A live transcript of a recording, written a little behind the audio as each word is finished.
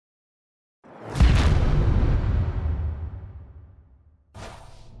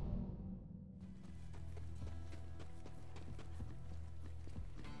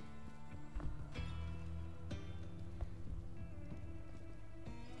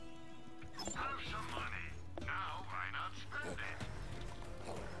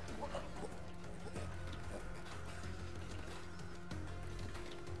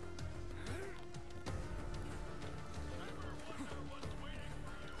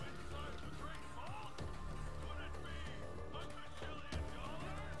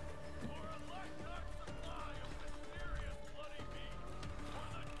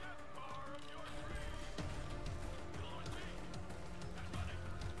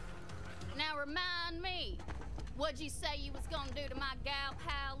Now remind me, what'd you say you was gonna do to my gal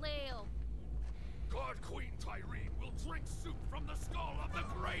pal Lil? God Queen Tyreen will drink soup from the skull of the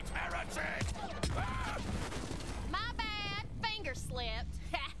great heretic! Ah! My bad, finger slipped.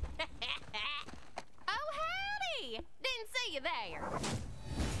 Oh, howdy! Didn't see you there.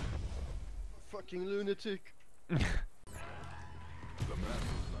 Fucking lunatic. The map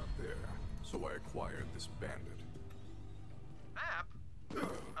was not there, so I acquired this bandit. Map?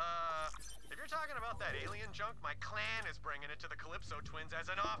 If you're talking about that alien junk, my clan is bringing it to the Calypso twins as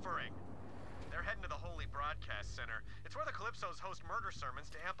an offering. They're heading to the Holy Broadcast Center. It's where the Calypsos host murder sermons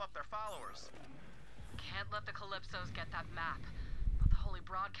to amp up their followers. Can't let the Calypsos get that map. But the Holy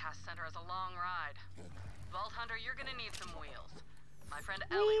Broadcast Center is a long ride. Vault Hunter, you're gonna need some wheels. My friend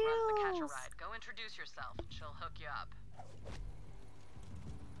Ellie runs the catch-a-ride. Go introduce yourself. She'll hook you up.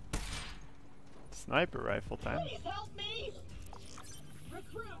 Sniper rifle time. Please help me!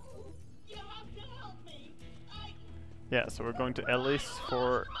 Recruit! You have to help me! Yeah, so we're going to Ellie's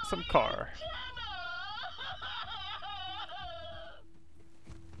for some car.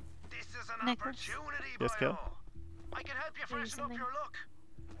 This is an opportunity, Yes, Kel? boyo. I can help you freshen up your look.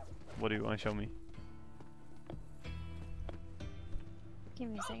 What do you want to show me? Give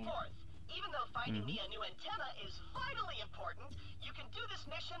me a second. Even though finding me a new antenna is vitally important, you can do this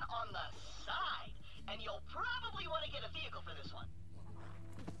mission on the side. And you'll probably want to get a vehicle for this one.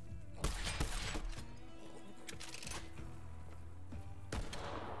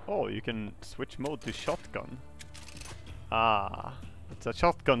 Oh, you can switch mode to shotgun. Ah, it's a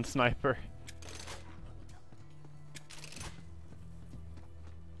shotgun sniper.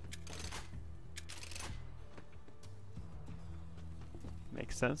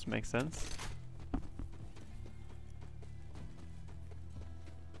 Makes sense, makes sense.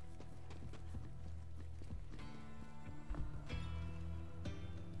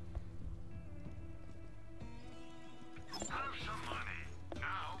 Have some money.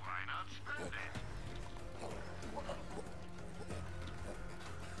 Now, why not spend it?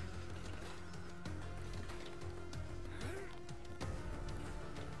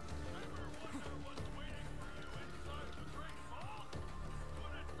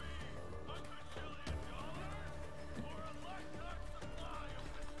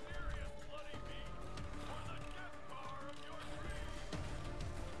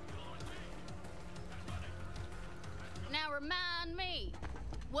 Now remind me,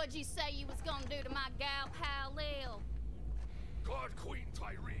 what'd you say you was gonna do to my gal pal Lil? God Queen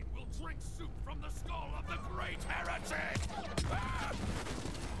Tyreen will drink soup from the skull of the great heretic! Ah!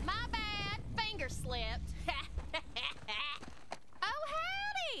 My bad, finger slipped. Oh,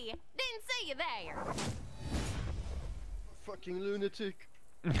 howdy! Didn't see you there. Fucking lunatic.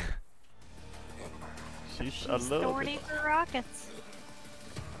 She's a little Thorny bit. for rockets.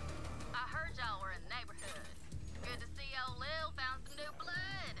 I heard y'all were in the neighborhood. Good to see old Lil found some new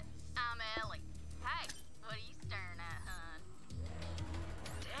blood. I'm Ellie. Hey, what are you staring at, hun?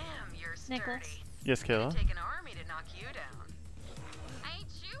 Damn, you're Nicholas. sturdy. Yes, Kayla. It'd take an army to knock you down. Ain't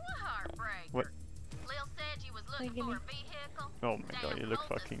you a heartbreaker? What? Lil said you was looking give for me- a vehicle. Oh my god, you look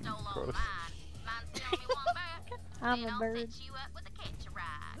Damn fucking Colton stole all gross. mine. Mine's the only one back. I'm Then a I'll bird. set you up with a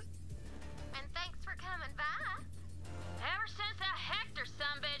catch-a-ride. And thanks for coming by. Ever since that Hector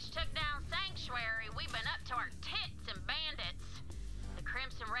sumbitch took down Sanctuary, we've been up to our tits in bandits. The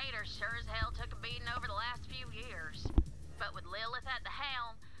Crimson Raiders sure as hell took a beating over the last few years. But with Lilith at the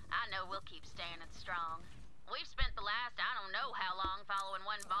helm, I know we'll keep standing strong. We've spent the last I don't know how long following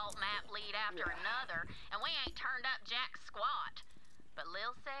one vault map lead after another, and we ain't turned up jack squat. But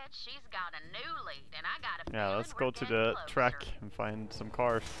Lil said she's got a new lead, and I got a Yeah, feeling let's we're go to getting the closer. track and find some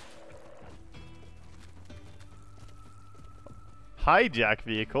cars. Hijack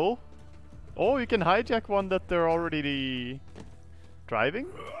vehicle? Oh, you can hijack one that they're already driving?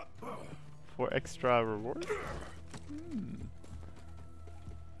 For extra reward? Hmm.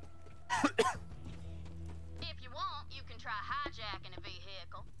 If you want, you can try hijacking a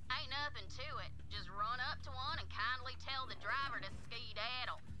vehicle. Ain't nothing to it. Just run up to one and kindly tell the driver to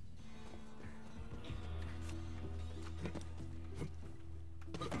skedaddle.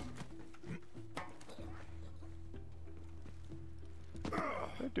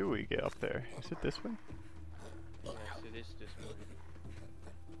 Where do we get up there? Is it this way? Yes, it is this way.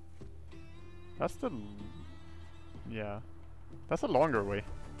 That's the... Yeah. That's a longer way.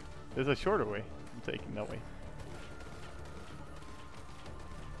 There's a shorter way. I'm taking that way.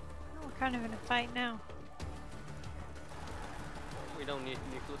 Oh, we're kind of in a fight now. We don't need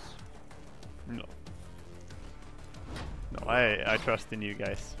Nicholas. No. No, I trust in you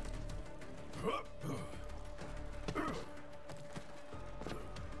guys.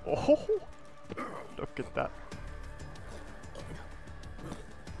 Oh, Look at that.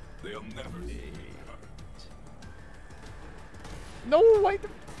 They'll never see. No, why the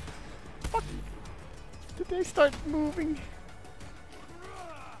fuck did they start moving?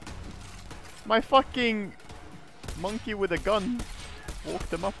 My fucking monkey with a gun woke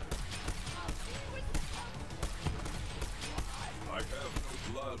them up. I have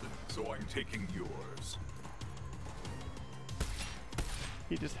no blood, so I'm taking yours.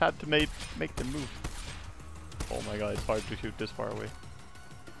 He just had to make them move. Oh my god, it's hard to shoot this far away.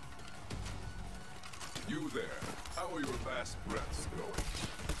 You there, how are your last breaths going?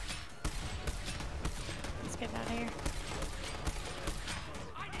 Let's get out of here.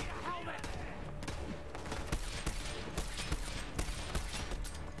 I need a helmet!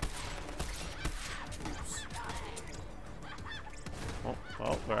 Oh,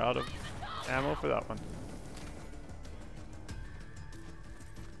 well, we're out of ammo for that one.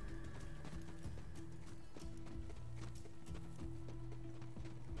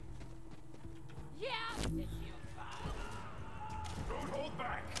 Don't hold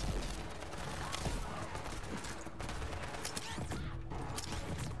back!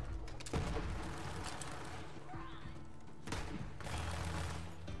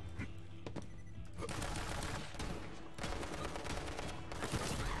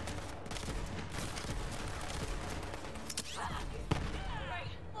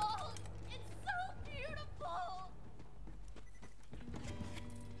 Oh, it's so beautiful.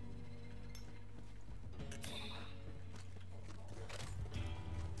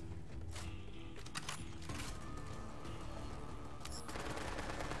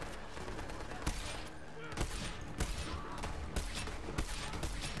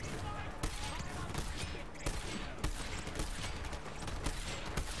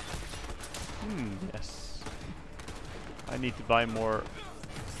 Yes. I need to buy more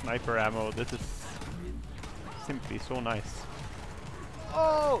sniper ammo. This is simply so nice.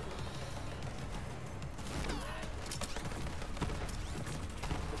 Oh!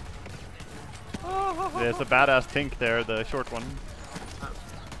 There's a badass tank there, the short one.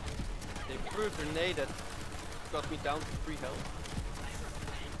 They threw a grenade that got me down to 3 health.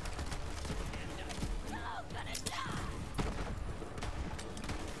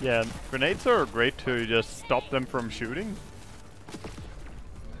 Yeah, grenades are great to just stop them from shooting.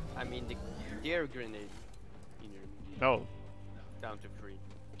 I mean, their grenade. No. Down to 3.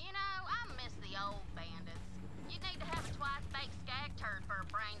 You know, I miss the old bandits. You'd need to have a twice-baked skag turd for a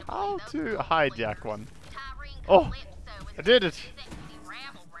brain to How believe to those hijack leaders. one? Tyrene Oh, Calypso is I did a it. sexy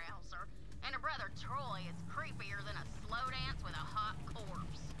rabble-rouser, and her brother Troy is creepier than a slow dance with a hot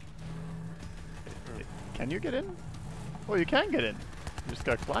corpse. Can you get in? Oh, you can get in. You just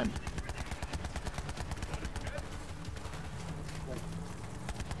gotta climb.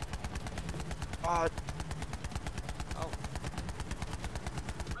 Oh.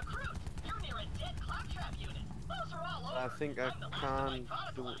 Recruit, you're near a dead claptrap unit. Those are all I over. think I I'm the last of my can't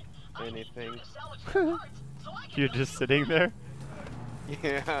product do line. I need you anything. to salvage their parts so I can You're build just you a sitting there?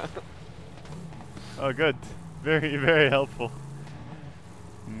 Yeah. Oh, good. Very, very helpful.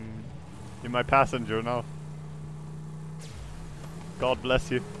 You're my passenger now. God bless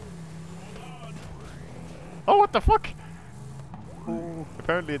you. Oh, what the fuck?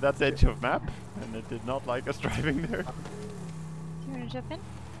 Apparently that's edge of map, and it did not like us driving there. Do you want to jump in?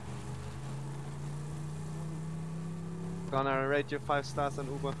 Gonna rate you 5 stars on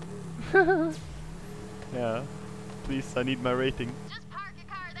Uber. Yeah. Please, I need my rating. Just park your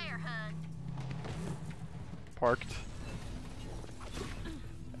car there, Hug. Parked.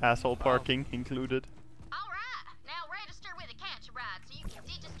 Asshole parking included. Alright, now register with a catch a ride so you can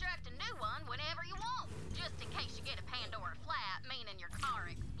deconstruct a new one whenever you want. Just in case you get a Pandora flat, meaning your car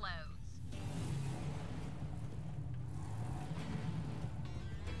explodes.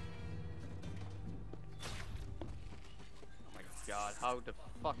 Oh my god, how the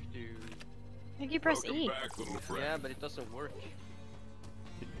fuck do you... I think you press Welcome E. back, little friend. Yeah, but it doesn't work.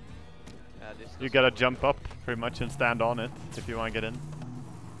 Yeah, this You doesn't gotta work. jump up pretty much and stand on it if you want to get in.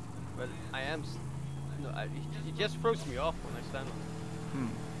 Well, I am... No, it just throws me off when I stand on it.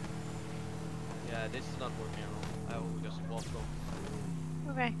 Yeah, this is not working at all. I will just walk off.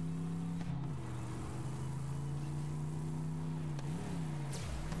 Okay.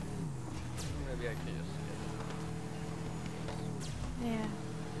 Maybe I can just... Yeah.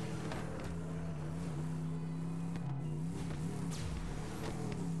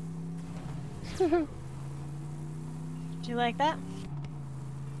 Do you like that?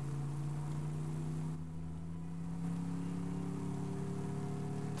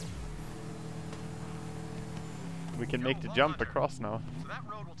 We can Yo, make the Vault jump Hunter. across now. So that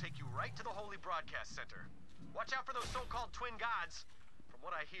road will take you right to the Holy Broadcast Center. Watch out for those so-called twin gods. From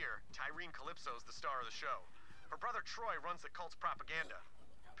what I hear, Tyreen Calypso's the star of the show. Her brother Troy runs the cult's propaganda.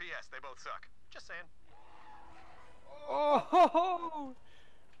 P.S. They both suck. Just saying. Oh! Ho, ho.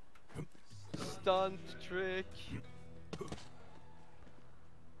 Stunt trick.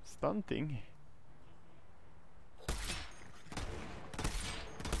 Stunting.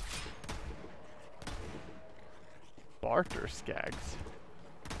 Barter skags.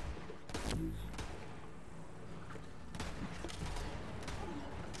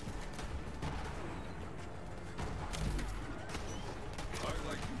 I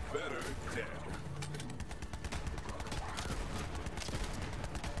like you better dead.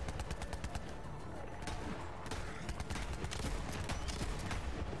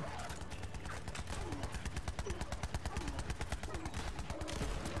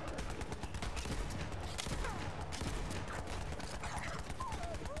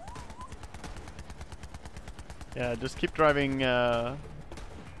 Yeah, just keep driving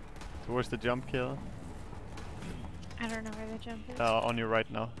towards the jump kill. I don't know where the jump is. On your right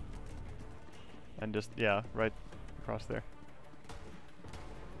now. And just, yeah, right across there.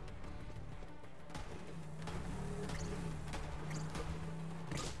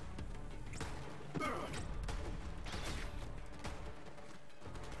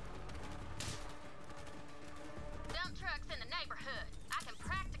 Dump trucks in the neighborhood. I can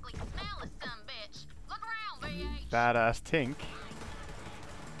practically smell this sumbitch. Look around, BH. Badass Tink.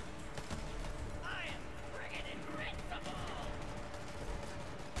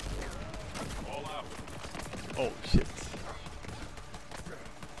 All out. Oh shit.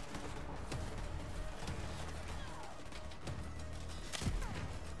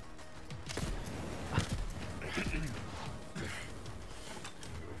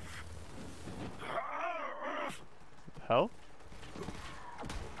 Hell?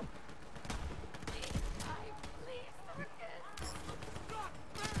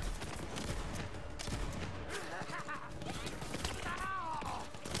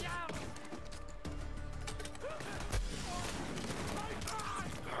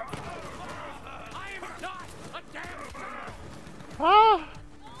 Ah!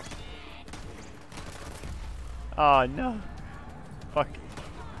 Oh no. Fuck.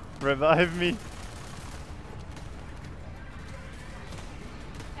 Revive me.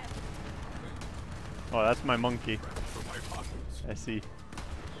 Oh, that's my monkey. For my pockets. I see.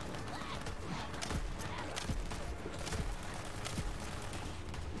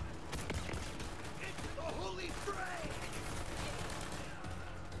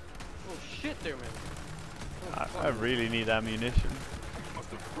 Oh shit there, man. I really need ammunition. Must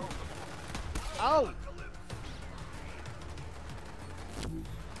have thrown them. Ow!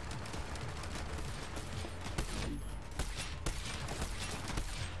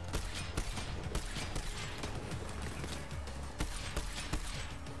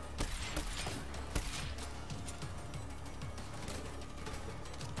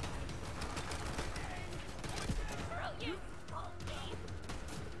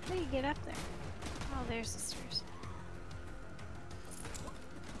 How do you get up there? Oh, there's the stairs.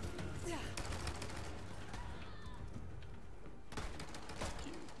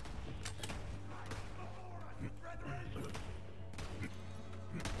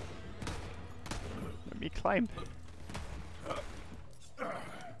 Let me climb.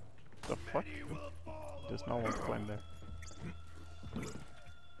 The fuck? Does not want to climb there.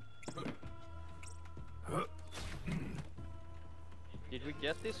 Did we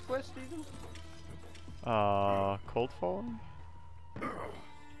get this quest even? Cold Fallen?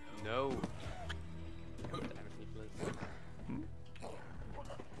 No. Damn it, Nicholas.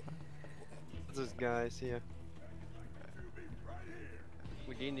 This guy's here.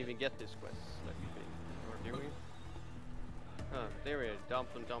 We didn't even get this quest, like you think. Or did we? Oh, there he is. Dump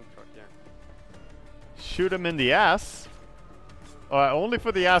truck, yeah. Shoot him in the ass? Only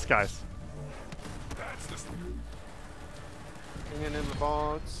for the ass, guys. That's the Hanging in the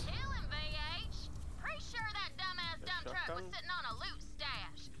box. Kill him, BH. Pretty sure that dumbass dump truck was shotgun? sitting on a loot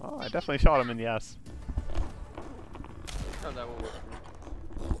stash. Oh, I definitely shot him in the ass. Oh, that won't work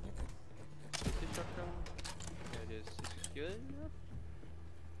for me. Is this shotgun? Yeah, it is. Is it good enough?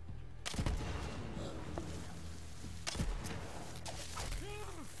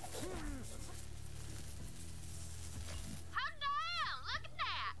 Hot damn! Look at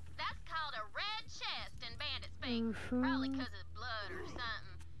that! That's called a red chest in bandit speak. Probably 'cause it's blood or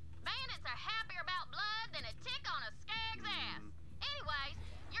something. Bandits are happier about blood than a tick on a skag's ass. Anyways,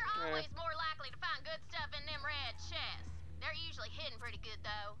 you're always more likely to find good stuff in them red chests. They're usually hidden pretty good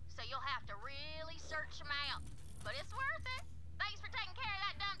though, so you'll have to really search them out. but it's worth it. Thanks for taking care of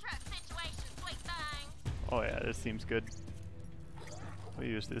that dump truck situation, sweet thing. Oh yeah, this seems good. We'll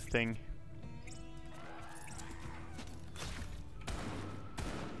use this thing.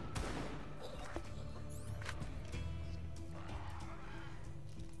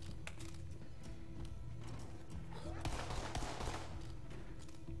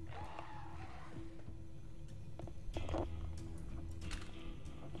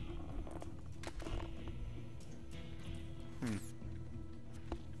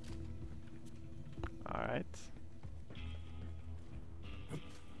 Alright.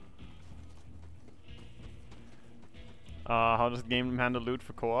 How does the game handle loot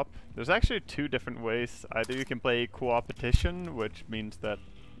for co-op? There's actually two different ways. Either you can play co-opetition, which means that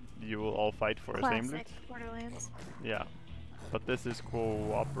you will all fight for the same loot. Classic Borderlands. Yeah, but this is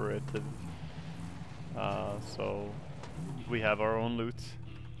cooperative. So we have our own loot.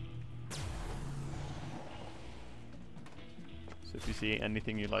 So if you see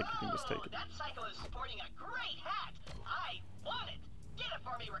anything you like, you can just take it. That psycho is sporting a great hat. I want it. Get it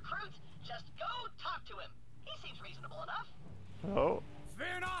for me, recruit. Just go talk to him. He seems reasonable enough. Oh.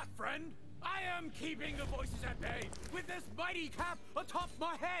 Fear not, friend. I am keeping the voices at bay with this mighty cap atop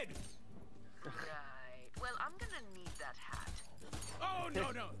my head. Right. Well, I'm gonna need that hat. Oh, no.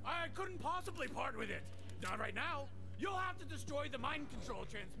 I couldn't possibly part with it. Not right now. You'll have to destroy the mind control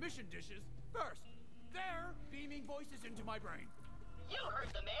transmission dishes first. They're beaming voices into my brain. You heard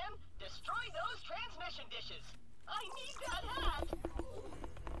the man. Destroy those transmission dishes. I need that hat.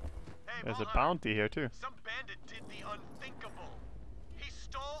 Hey, There's a Ballhunter, bounty here too. Some bandit did the unthinkable. He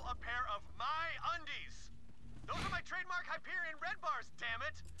stole a pair of my undies. Those are my trademark Hyperion red bars, damn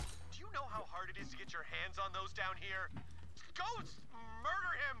it. Do you know how hard it is to get your hands on those down here? Go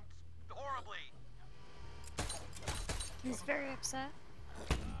murder him horribly. He's very upset.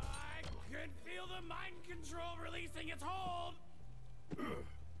 I can feel the mind control releasing its hold.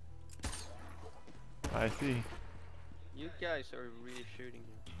 I see. You guys are really shooting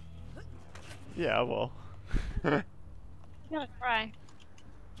him. Yeah, well. You gotta try.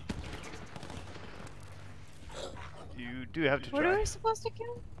 You do have to What try. are we supposed to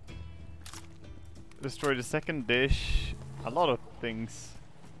kill? Destroy the second dish. A lot of things.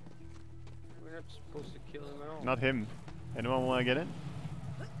 We're not supposed to kill him at all. Not him. Anyone wanna get in?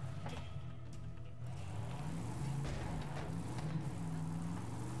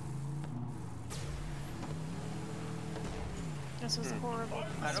 This was horrible.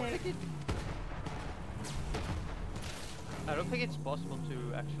 I don't think it's possible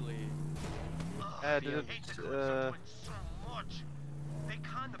to actually. I hate the Calypso Twins so much. They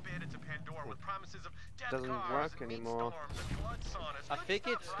con the bandits of Pandora with promises of death Doesn't cars work and meat anymore. storms and blood saunas. I Good think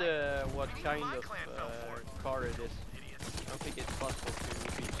stuff, it's right? the what I mean, kind my of clan fell for it. car it is. Idiots. I don't think it's possible to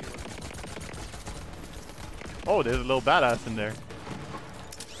beat you. Oh, there's a little badass in there.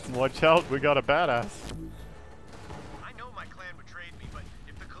 Watch out, we got a badass. I know my clan betrayed me, but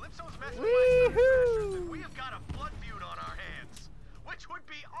if the Calypso's messing with my smashers, then we have got a blood feud on our hands, which would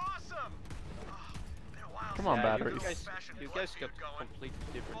be awesome. Oh, been a while Come on, since I batteries. had an old-fashioned You blood guys got feud going. completely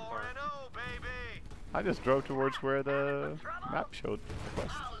different car. 4-0, baby. I just drove towards where the map showed the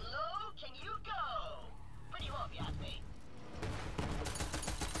quest. How low can you go? Pretty low, if you ask me.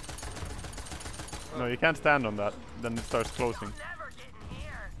 No, you can't stand on that. Then it starts closing. Never get in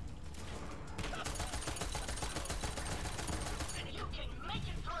here. You can make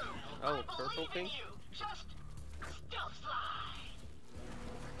it through. Oh, I purple believe in thing? you. Just stealth slide.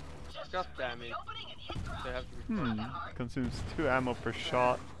 Just God spread damn the it. opening and hit ground. They have to Not that hard. Consumes 2 ammo per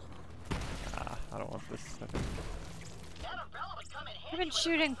shot. Ah, I don't want this. I think. That umbrella would come in I've handy been with a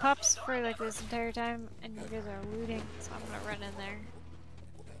shooting nice pups door for like cover. this entire time, and you guys are looting, so I'm gonna run in there.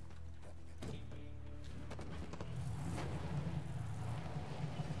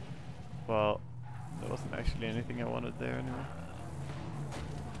 Well, there wasn't actually anything I wanted there anyway.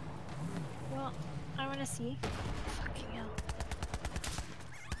 Well, I wanna see. Fucking hell.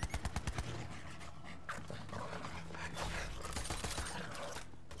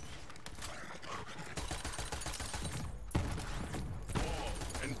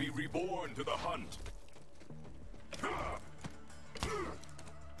 And be reborn to the hunt.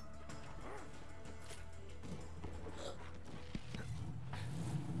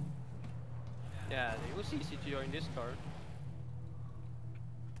 Yeah, it was easy to join this car.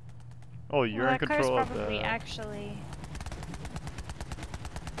 Oh, you're Well, in that car's control of probably the. actually.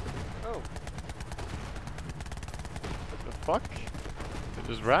 Oh, What the fuck? They're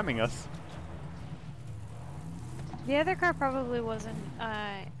just ramming us. The other car probably wasn't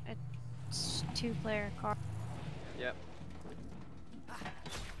a two-player car. yep.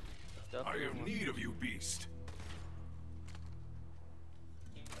 I have need of you, beast.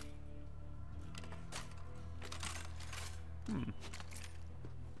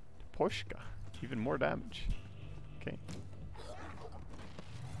 Poshka. Even more damage. Okay.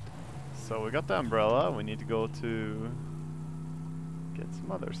 So we got the umbrella. We need to go to get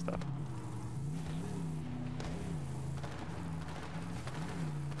some other stuff.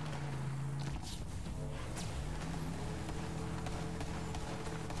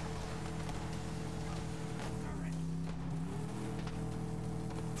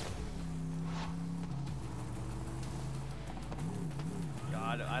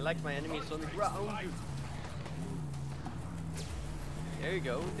 God, I like my enemies on the ground. There you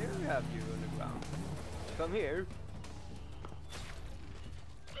go. There you have you on the ground. Come here.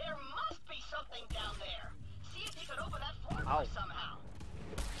 There must be something down there. See if you can open that floor Ow. door somehow.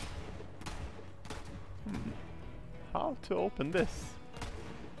 How to open this?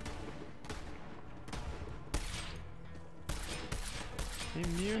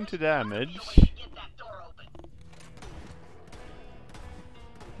 Immune to damage. Get that door open.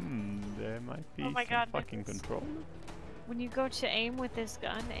 There might be Oh my some God, fucking Nicholas. control. When you go to aim with this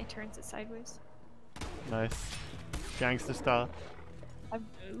gun, it turns it sideways. Nice. Gangster style. I'm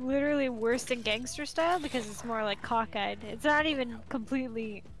literally worse than gangster style because it's more like cockeyed. It's not even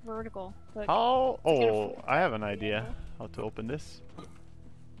completely vertical. But How? to get a Oh, full I have an idea how to open this.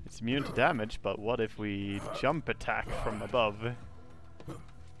 It's immune to damage, but what if we jump attack from above?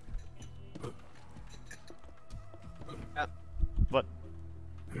 What?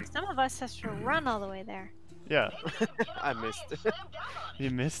 Some of us has to run all the way there. Yeah. I missed. You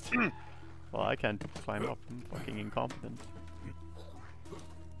missed? Well, I can't climb up. I'm fucking incompetent.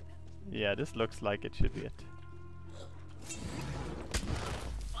 Yeah, this looks like it should be it.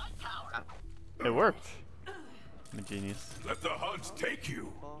 It worked! I'm a genius. Let the hunt take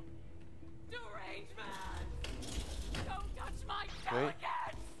you. Deranged man! Don't touch my Wait.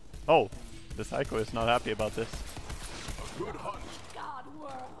 delegates! Oh! The Psycho is not happy about this. A good hunt. God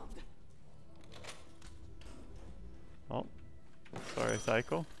world! Oh. Sorry,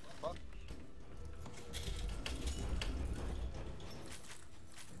 Psycho.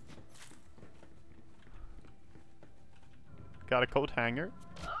 Got a coat hanger.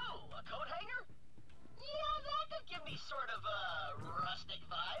 Oh, a coat hanger? Yeah, that could give me sort of a rustic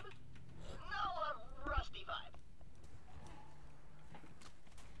vibe. No, a rusty vibe.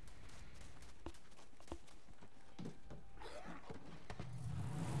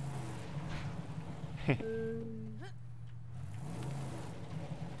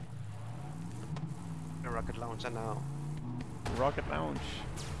 The rocket launcher now. Rocket launch.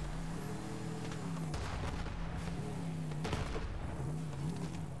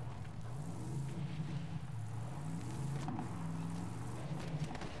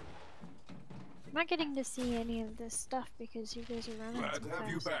 I'm not getting to see any of this stuff because you guys are running Glad so to have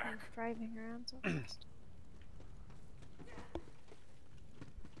you fast and back. driving around so fast.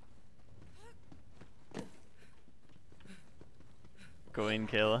 Go in,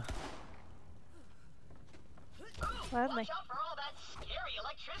 Kayla. Gladly. Watch out for all that scary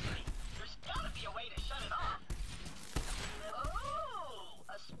electricity. There's gotta be a way to shut it off. Oh,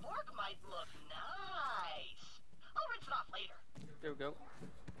 a spork might look nice. I'll rinse it off later. There we go.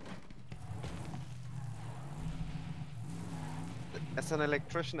 As an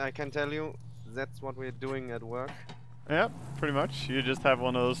electrician, I can tell you that's what we're doing at work. Yeah, pretty much. You just have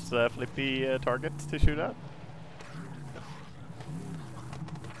one of those flippy targets to shoot at.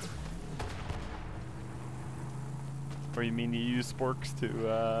 Or you mean you use sporks to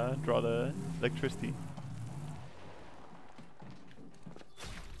draw the electricity?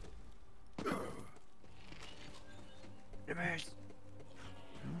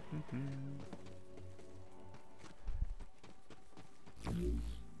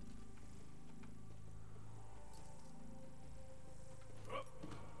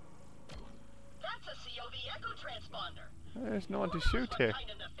 That's a COV echo transponder. There's no one to Who knows shoot what here. kind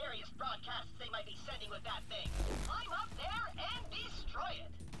of nefarious broadcasts they might be sending with that thing. Climb up there and destroy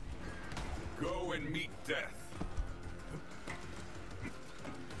it. Go and meet death.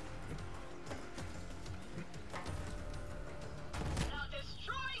 Now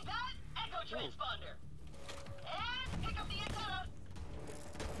destroy that echo transponder. And pick up the antenna.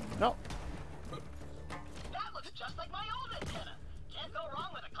 No. That looks just like my old antenna. Can't go wrong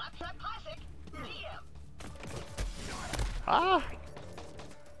with a claptrap classic. DM. Ah!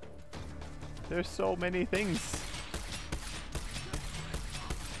 There's so many things.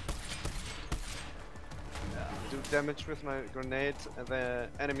 Do damage with my grenade. The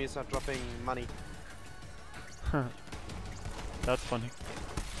enemies are dropping money. That's funny.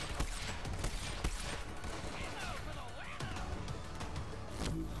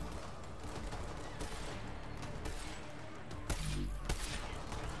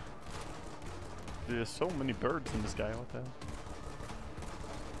 There's so many birds in the sky, what the hell?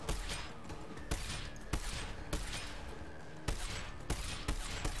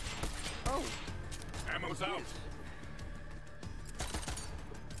 Oh! Ammo's out.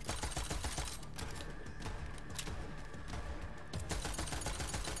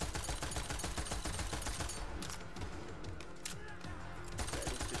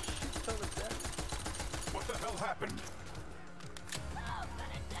 What the hell happened?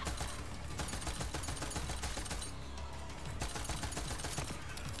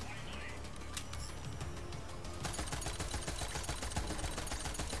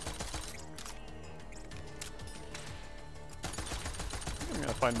 I'm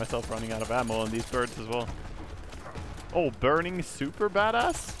gonna find myself running out of ammo on these birds as well. Oh, burning super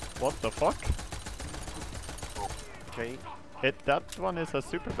badass? What the fuck? Okay. Hit that one is a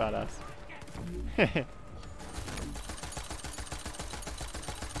super badass.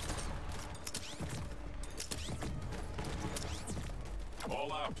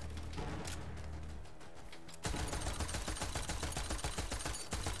 All out.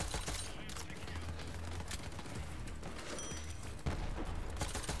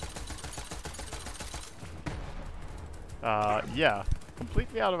 Yeah.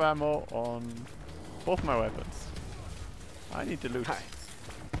 Completely out of ammo on both my weapons. I need to loot.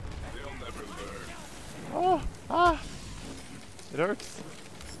 They'll never learn. Oh! Ah! It hurts.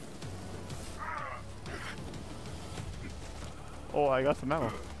 Oh, I got some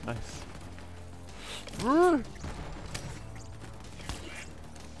ammo. Nice. What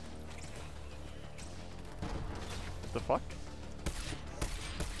the fuck?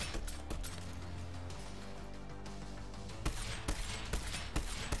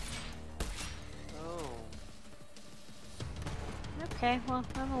 Oh. Okay, well,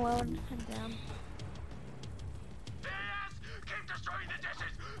 I'm alone. I'm down. Yes! Keep destroying the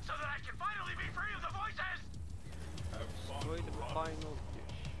dishes so that I can finally be free of the voices! Destroy the final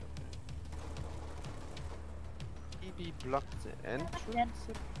dish. EB blocked the entrance.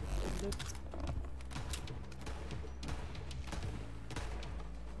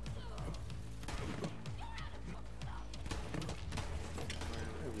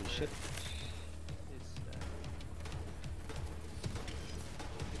 Holy shit.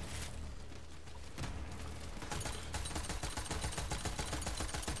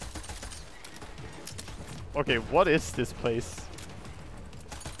 Okay, what is this place?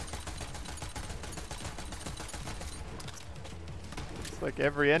 It's like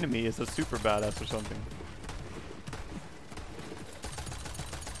every enemy is a super badass or something.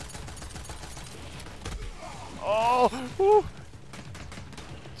 Oh! Woo!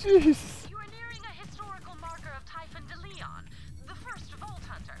 Jeez! You are nearing a historical marker of Typhon de Leon, the first Vault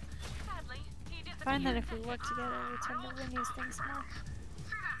Hunter. Sadly, he disappeared. Find that if we work together, we tend to win these things more.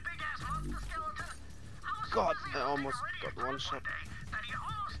 See that big-ass monster skeleton? I was so God, busy I hoping almost for any got one shot. day that he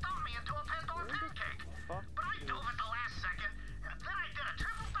almost stumped me into a Pandora pancake. Fuck But I you. dove at the last second, and then I did a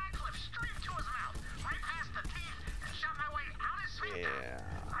triple backflip straight to his mouth, right past the teeth, and shot my way out his sphincter. Yeah.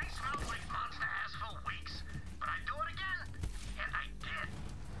 I smelled like monster ass for weeks, but I'd do it again, and I did.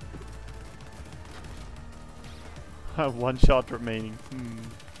 One shot remaining.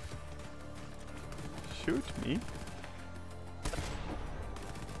 Shoot me?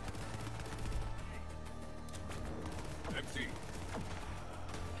 Empty.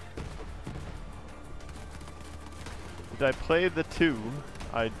 Did I play the 2?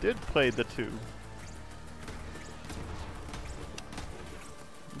 I did play the 2.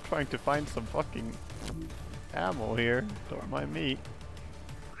 I'm trying to find some fucking ammo here. Don't mind me.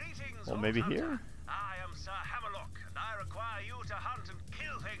 Greetings, Or maybe Vault here? Hunter. I am Sir Hammerlock, and I require you to hunt and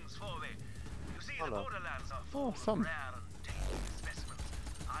kill things for me. You see, the Hello. Borderlands are Oh, full some. of rare and dangerous specimens.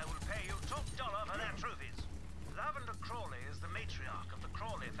 I will pay you top dollar for their trophies. Lavender Crawley is the matriarch of the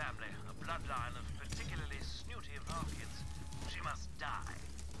Crawley family, a bloodline of particularly snooty Varkians. She must die.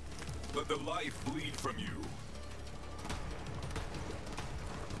 Let the life bleed from you.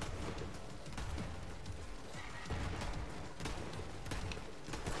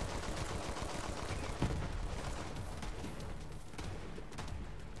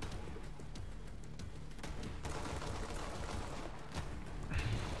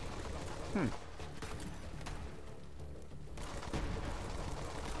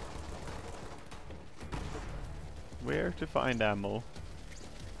 Where to find ammo?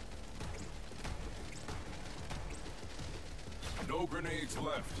 No grenades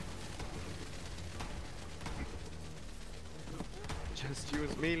left. Just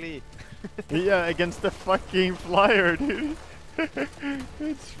use melee. Yeah, against the fucking flyer, dude.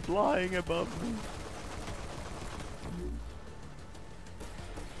 It's flying above me.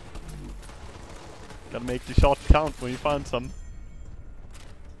 Gotta make the shot count when you find some.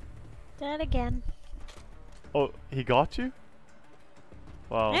 Dead again. Oh, he got you?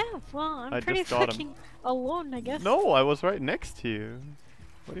 Wow. Yeah, well, I'm I pretty just got him. fucking alone, I guess. No, I was right next to you.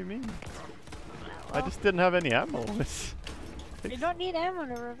 What do you mean? I just didn't have any ammo. You don't need ammo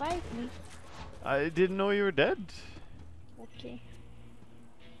to revive me. I didn't know you were dead. Okay.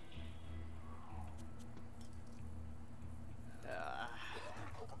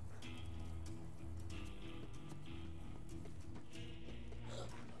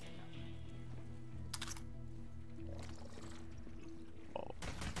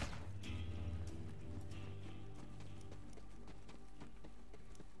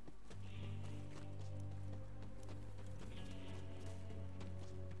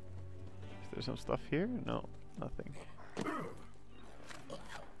 Is there some stuff here? No, nothing.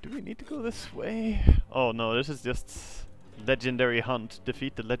 Do we need to go this way? Oh no, this is just legendary hunt.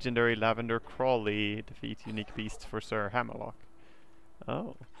 Defeat the legendary Lavender Crawley. Defeat unique beasts for Sir Hammerlock.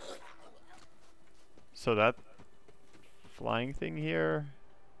 Oh. So that flying thing here.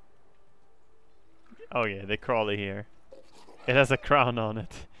 Oh yeah, the Crawley here. It has a crown on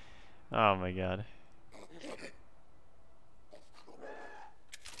it. Oh my god.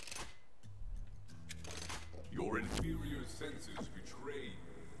 Your inferior senses betray you.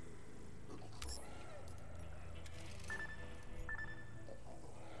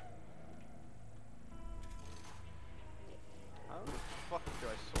 How the fuck do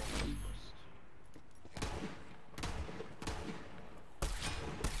I solve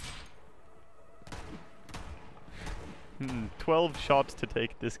this Hmm, 12 shots to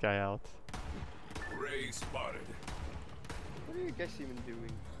take this guy out. Prey spotted. What are you guys even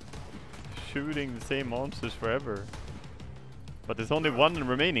doing? Shooting the same monsters forever. But there's only one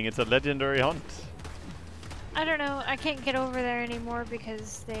remaining, it's a legendary hunt. I don't know, I can't get over there anymore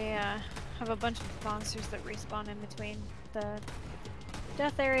because they have a bunch of monsters that respawn in between the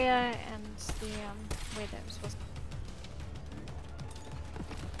death area and the way that I'm supposed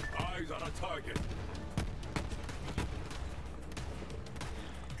to. Eyes on a target.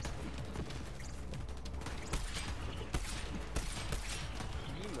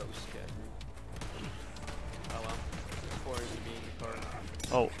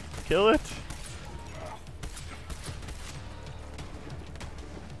 Oh, kill it!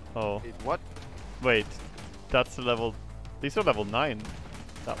 Oh. Wait, what? Wait, that's the level... These are level 9.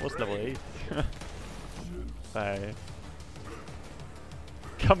 That was level 8. Bye.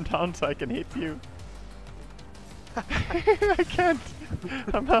 Come down so I can hit you. I can't!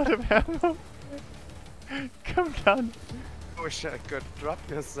 I'm out of ammo. Come down. I wish I could drop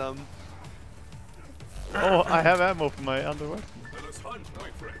you some. Oh, I have ammo for my underwear. Let us hunt, my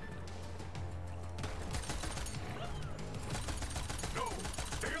friend. No,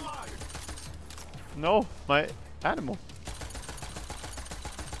 stay alive. No, my animal.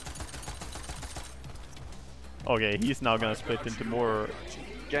 Okay, he's now gonna split into more.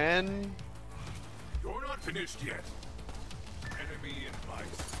 Again? You're not finished yet. Enemy in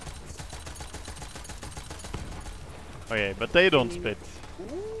vice. Okay, but they don't split.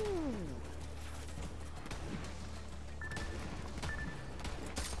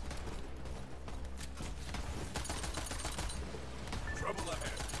 Trouble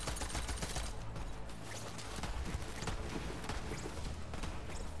ahead.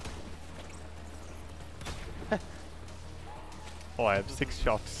 Oh, I have 6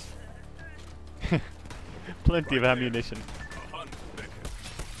 shots. Plenty of ammunition. A hunt beckons.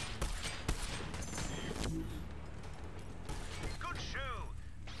 Good show.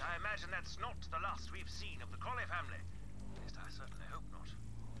 I imagine that's not the last we've seen of the Crawley family. At least I certainly hope not.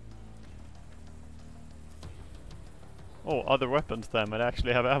 Oh, other weapons that I might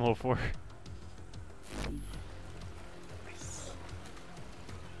actually have ammo for.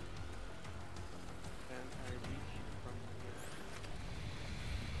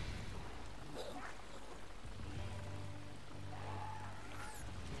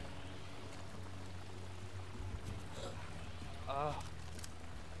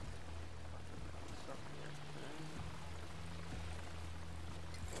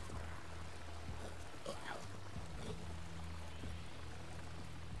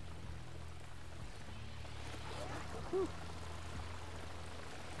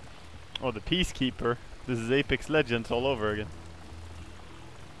 Oh, the Peacekeeper. This is Apex Legends all over again.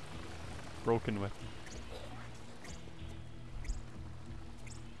 Broken weapon.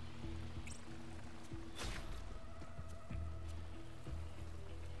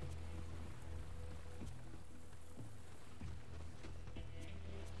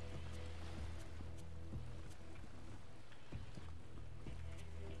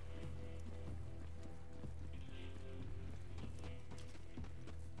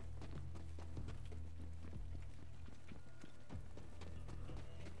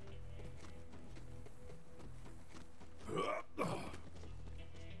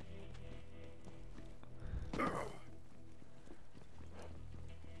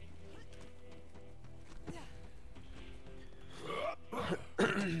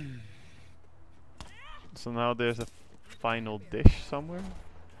 So now there's a final dish somewhere?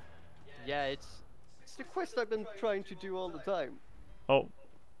 Yeah, it's the quest I've been trying to do all the time. Oh.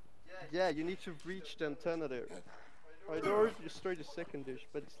 Yeah, you need to reach the antenna there. I'd already destroyed the second dish,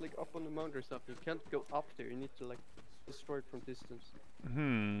 but it's like up on the mountain or something. You can't go up there, you need to like destroy it from distance.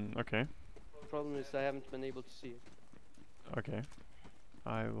 Okay. The problem is I haven't been able to see it. Okay.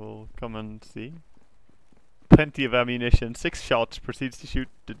 I will come and see. Plenty of ammunition. 6 shots. Proceeds to shoot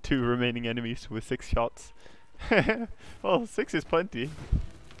the 2 remaining enemies with 6 shots. Well, 6 is plenty.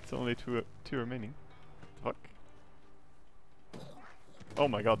 It's only 2 remaining. Fuck. Oh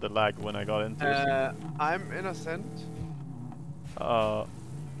my god, the lag when I got into it. I'm innocent.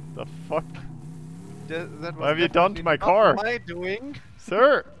 The fuck? That What have you done to my car? What am I doing?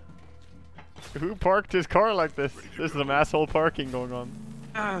 Sir! Who parked his car like this? There's some asshole parking going on.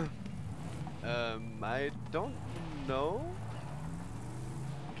 I don't know.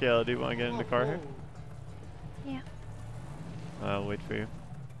 Kayla, do you want to get in the car here? Yeah. I'll wait for you.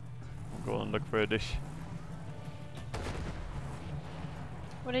 I'll go and look for a dish.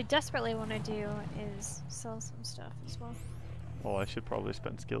 What I desperately want to do is sell some stuff as well. Oh, I should probably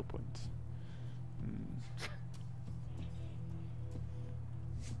spend skill points.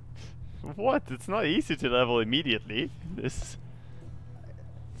 What? It's not easy to level immediately. It's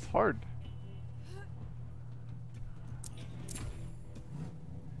hard.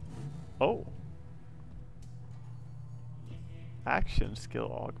 Oh. Action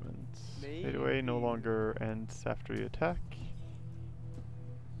skill augments. Fade away no longer ends after you attack.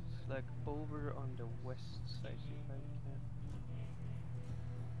 It's like over on the west side. See if I can.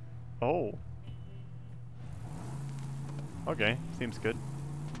 Oh. Okay, seems good.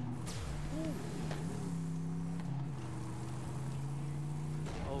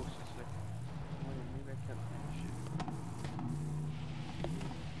 Oh, so it's like. Wait, maybe I can't finish it.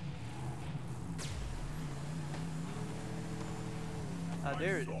 Ah,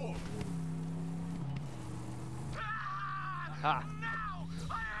 there it is. Ah!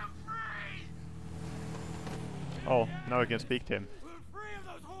 Oh, now I can speak to him. Free of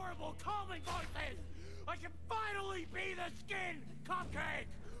those horrible calming voices! I can finally be the skin cupcake!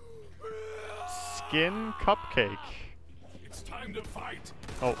 Skin cupcake. It's time to fight.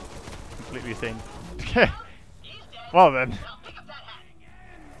 Oh, completely sane. Well then.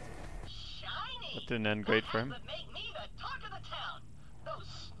 That didn't end great for him.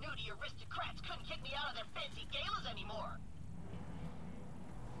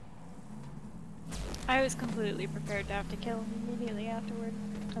 I was completely prepared to have to kill him immediately afterward.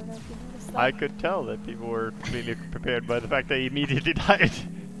 I don't know if you noticed that. I could tell that people were completely prepared by the fact that he immediately died.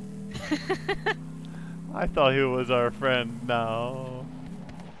 I thought he was our friend now.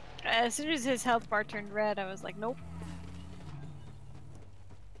 As soon as his health bar turned red, I was like, nope.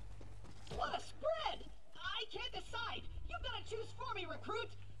 What a spread! I can't decide. You've got to choose for me, recruit.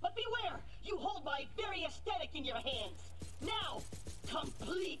 But beware, you hold my very aesthetic in your hands. Now,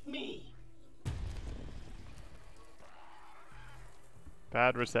 complete me.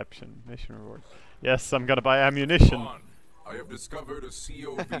 Bad reception. Mission reward. Yes, I'm gonna buy ammunition. On. I have discovered a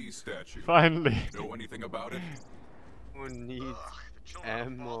COV statue. Finally. Know anything about it? Who needs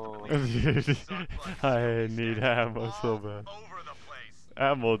ammo? I need ammo so bad.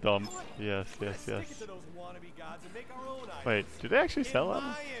 Ammo dump. Yes, yes, yes. Wait, do they actually sell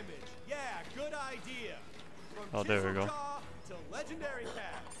ammo? Yeah, good idea. Oh, there we go. To legendary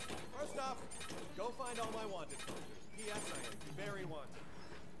path. First off, go find all my wanted soldiers. P.S. I am very wanted.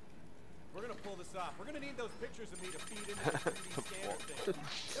 We're gonna pull this off. We're gonna need those pictures of me to feed into the 3D scanner thing.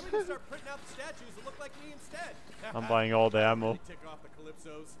 Then we can start printing out the statues that look like me instead. I'm buying all the ammo. Tick off the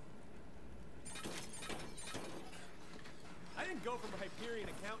Calypsos. I didn't go from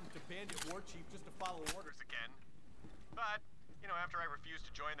Hyperion accountant to bandit war chief just to follow orders again. But, you know, after I refused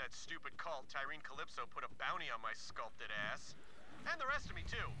to join that stupid cult, Tyrene Calypso put a bounty on my sculpted ass. And the rest of me,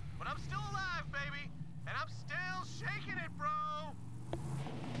 too. But I'm still alive, baby! And I'm still shaking it, bro!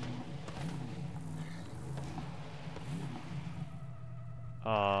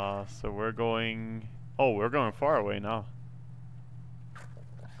 So we're going... Oh, we're going far away now.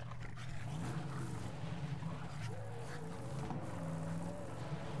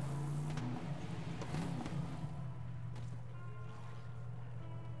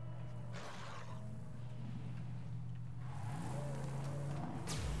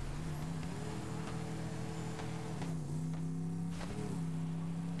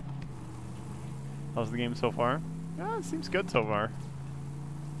 How's the game so far? Yeah, it seems good so far.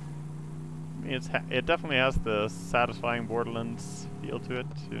 I mean, it definitely has the satisfying Borderlands feel to it,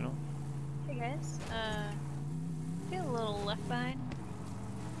 you know. Hey guys, feel a little left behind.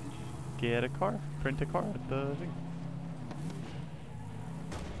 get a car. Print a car at the thing.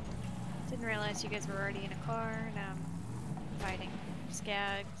 Didn't realize you guys were already in a car. Now I'm fighting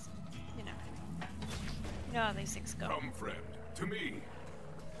skags. You know how these things go. Come, friend, to me.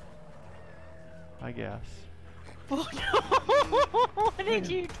 I guess. Oh no! What did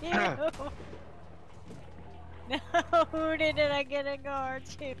you do? No, who did I get a guard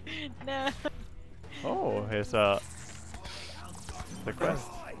to? No. Oh, here's the quest.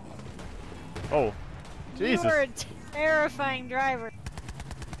 Oh, Jesus! You are a terrifying driver.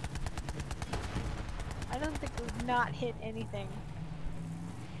 I don't think we've not hit anything.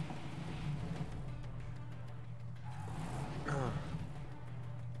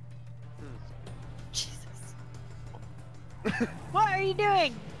 Jesus. What are you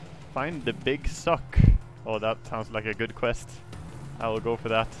doing? Find the big suck. Oh, that sounds like a good quest. I will go for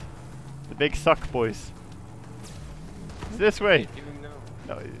that. The big suck, boys. It's this way.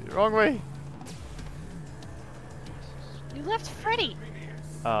 No, wrong way. You left Freddy.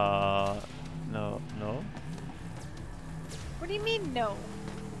 No. What do you mean no?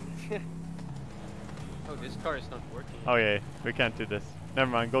 Oh, this car is not working. Oh yeah, we can't do this.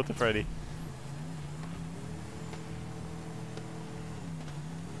 Never mind, go to Freddy.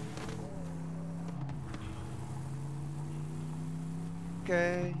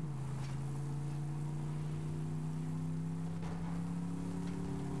 Okay.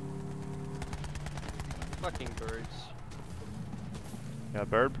 Fucking birds. Got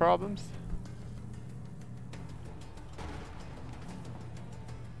bird problems?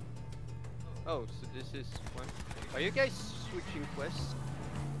 Oh, so this is one. Are you guys switching quests?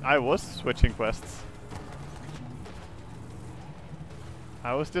 I was switching quests.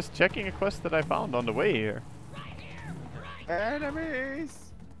 I was just checking a quest that I found on the way here.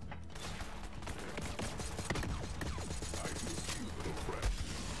 Enemies!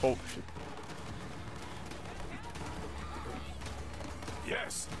 Oh shit.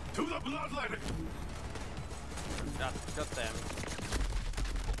 Yes, to the bloodline. God damn it.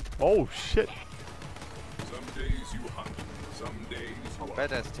 Oh shit. Some days you hunt, some days you are.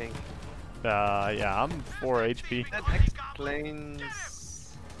 Badass tank. Yeah, I'm 4 HP. That explains.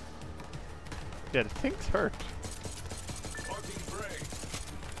 Yeah, the thing's hurt.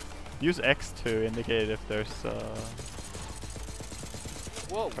 Use X to indicate if there's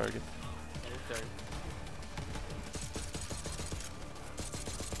Whoa. target. Okay.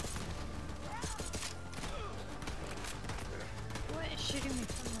 What is shooting me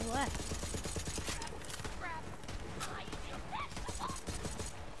from the left?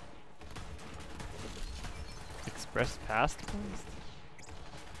 Express past post.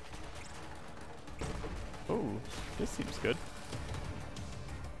 Oh, this seems good.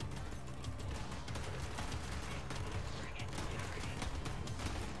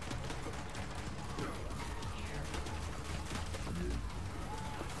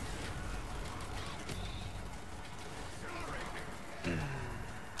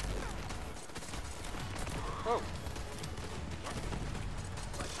 Oh.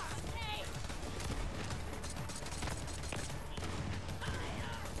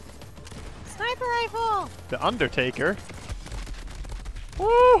 Sniper rifle! The Undertaker.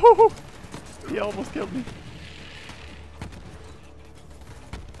 Woo! He almost killed me.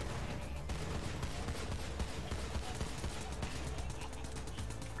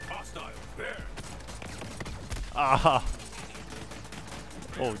 Hostile, there. Ah!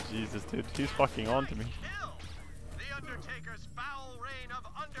 Oh Jesus, dude, he's fucking on to me. The Undertaker's foul reign of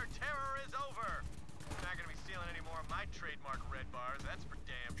Under-Terror is over. You're not gonna be stealing any more of my trademark red bars, that's for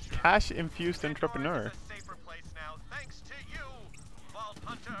damn sure. Cash infused entrepreneur. It's a safer place now, thanks to you, Vault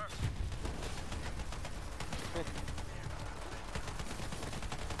Hunter.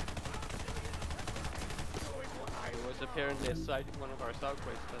 It was apparently a side one of our side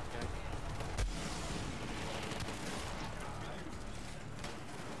quests, that guy.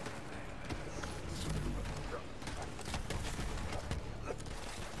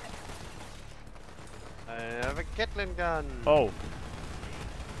 I have a Gatling gun. Oh.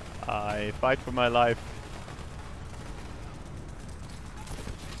 I fight for my life.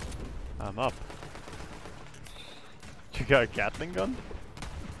 I'm up. You got a Gatling gun?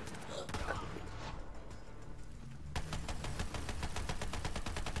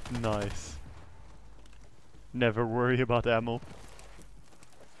 Nice. Never worry about ammo.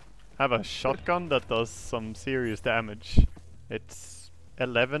 I have a shotgun that does some serious damage. It's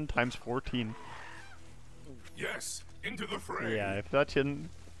 11 times 14. Yes, into the fray. Yeah, if that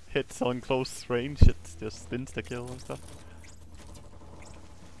hits on close range, it's just insta-kill and stuff.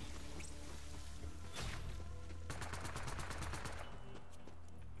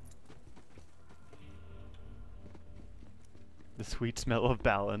 The sweet smell of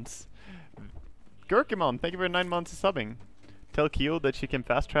balance. Gurkimon, thank you for 9 months of subbing. Tell Kyo that she can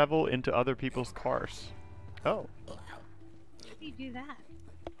fast travel into other people's cars. Oh. How do you do that?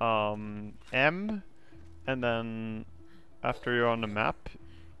 M, and then after you're on the map,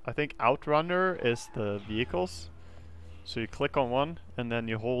 I think Outrunner is the vehicles. So you click on one, and then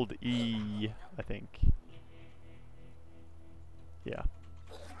you hold E, I think. Yeah.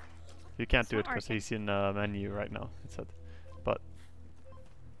 You can't do it because he's in the menu right now, it said. But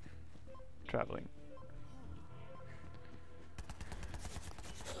traveling.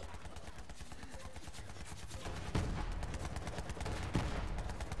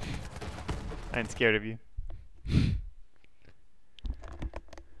 I ain't scared of you.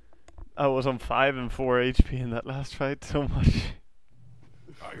 I was on 5 and 4 HP in that last fight so much.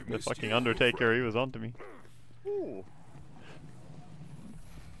 The fucking Undertaker, he was onto me. Ooh.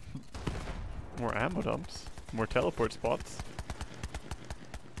 More ammo dumps. More teleport spots.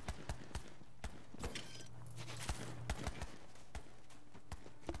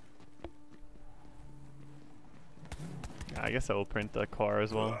 I guess I will print a car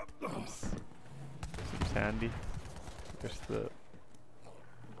as well. Seems handy.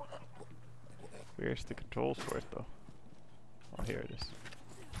 Where's the controls for it though? Oh, here it is.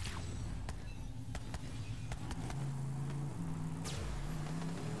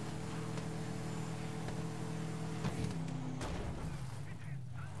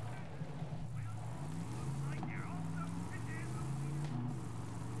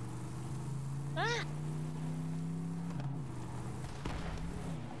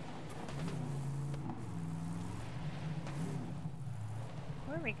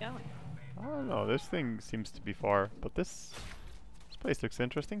 Where are we going? I don't know, this thing seems to be far, but this place looks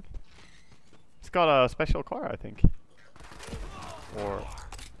interesting. It's got a special car, I think. Or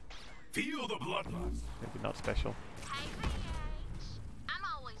feel the bloodlust. Maybe not special. Hey, bitch. I'm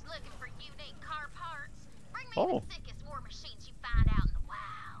always looking for unique car parts. Bring me Oh. the sickest war machines you find out in the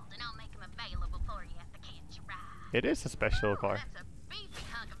wild, and I'll make them available for you at the Catch a Ride. It is a special car. That's a beefy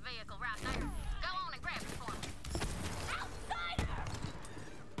hunk of vehicle right there. Go on and grab it for me.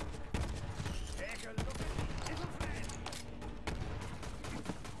 Take a look at me, little friend.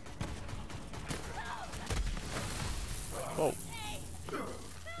 Whoa.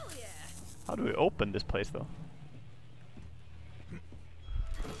 How do we open this place though?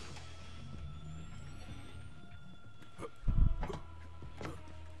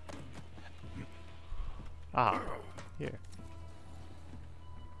 Ah, here.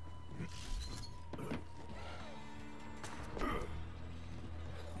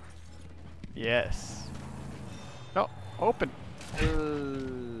 Yes. No, open.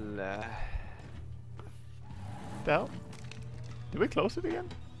 The hell? Did we close it again?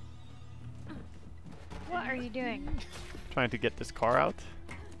 What are you doing? Trying to get this car out.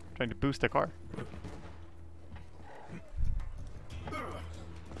 Trying to boost the car.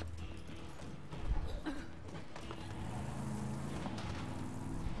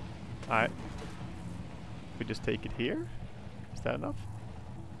 Alright. We just take it here? Is that enough?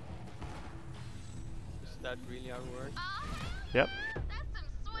 Is that really how it works? Yep. That's some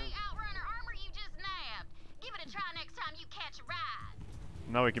sweet Outrunner armor you just nabbed. Give it a try next time you catch a ride.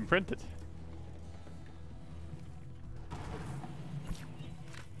 Now we can print it.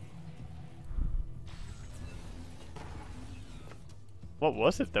 What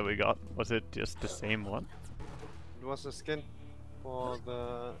was it that we got? Was it just the same one? It was a skin for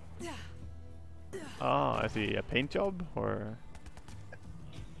the... Oh, I see. A paint job? Or...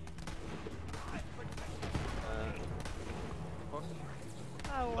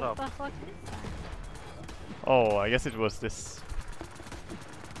 Oh, what the fuck is that? Oh, I guess it was this.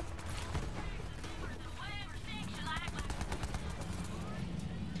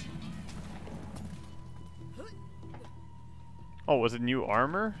 Oh, was it new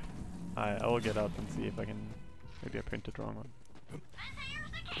armor? I will get out and see if I can... Maybe I printed the wrong one. This here's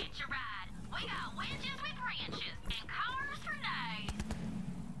the Catch a Ride. We got winches with wrenches and cars for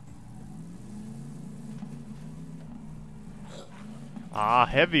days. Ah,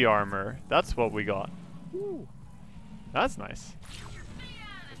 heavy armor. That's what we got. Ooh. That's nice.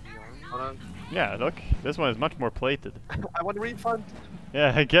 Hold on. Yeah, look. This one is much more plated. I want a refund.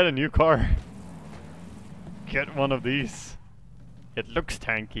 Yeah, get a new car. Get one of these. It looks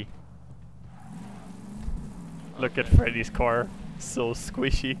tanky. Look at Freddy's car. So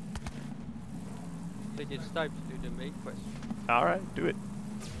squishy. I think it's time to do the main quest. Alright, do it.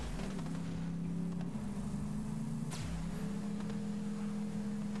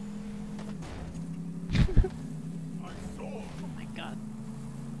 Oh my god.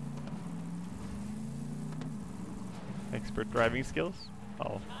 I Expert driving skills?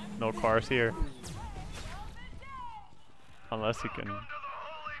 Oh, no cars here. Unless you can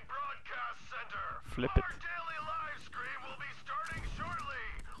flip it.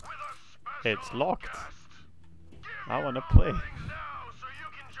 It's locked. I wanna play.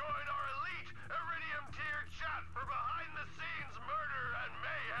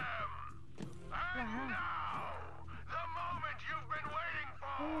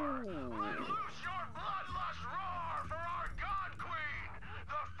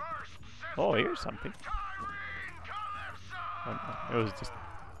 Oh, here's something. Oh, no, it was just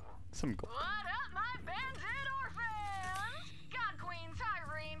some gold. What up, my bandit orphans? God Queen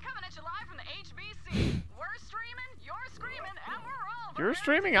Tyrene coming at you live from the HBC. We're streaming, you're screaming, and we're all. You're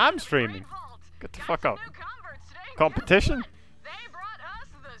streaming? I'm streaming. Get the fuck out. Competition? They brought us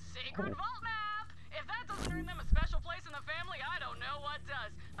the secret vault map. If that doesn't earn them a special place in the family, I don't know what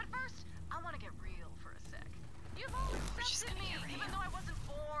does. But first, I want to get real for a sec. You've all accepted me, even though I wasn't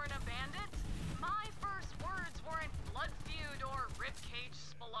born a bandit. My first words weren't blood feud or ribcage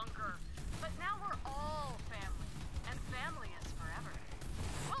spelunker. But now we're all family, and family is forever.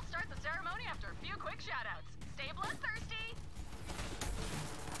 We'll start the ceremony after a few quick shoutouts. Stay bloodthirsty.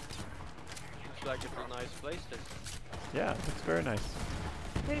 Looks like it's a nice place then. Yeah, it looks very nice.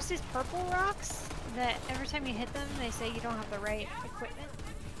 There's these purple rocks that every time you hit them, they say you don't have the right equipment.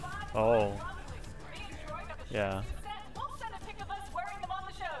 Oh. Yeah.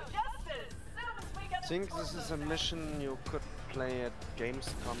 I think this is a mission you could play at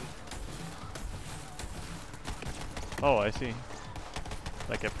Gamescom. Oh, I see.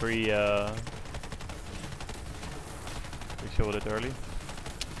 Like a we showed it early.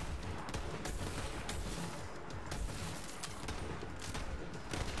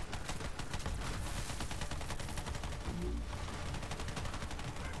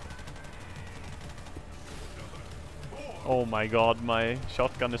 Oh my god, my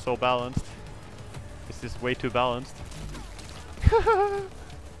shotgun is so balanced. This is way too balanced.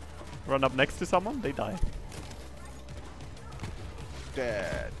 Run up next to someone, they die.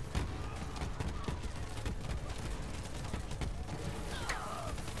 Dead.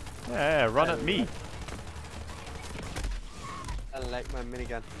 Yeah, run at me. I like my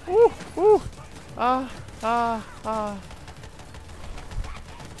minigun. Ooh, ooh. Ah.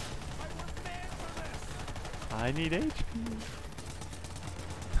 I need HP.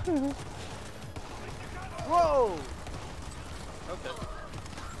 Whoa! Okay.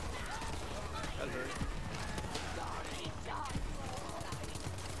 That hurt.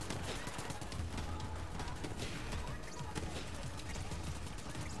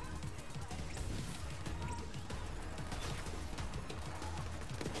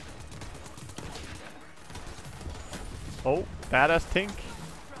 Oh, badass Tink.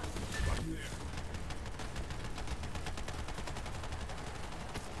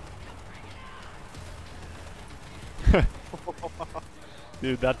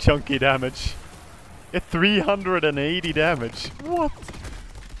 Dude, that chunky damage. At 380 damage. What?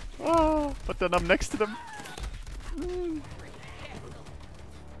 Oh, but then I'm next to them.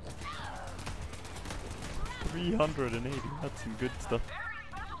 380. That's some good stuff.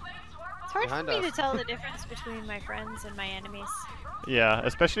 It's hard for me to tell the difference between my friends and my enemies. Yeah,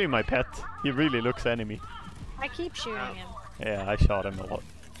 especially my pet. He really looks enemy. I keep shooting him. Yeah, I shot him a lot.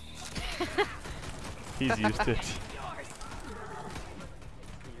 He's used to it.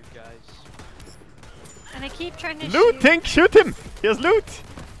 And I keep trying to loot, shoot. Tink, shoot him! He has loot!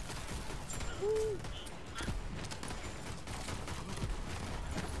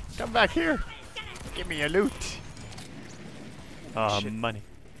 Come back here! Give me your loot! Money.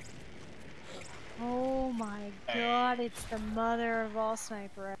 Oh my god, it's the mother of all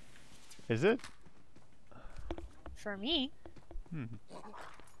sniper. Is it? For me.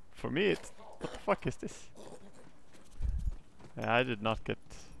 For me, it's... What the fuck is this? I did not get...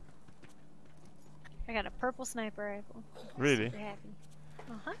 I got a purple sniper rifle. Really? Super happy.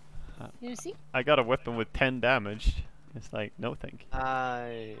 Uh-huh. You see? I got a weapon with 10 damage. It's like, no thank you.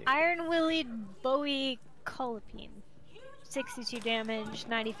 Iron Willied Bowie Colopine. 62 damage,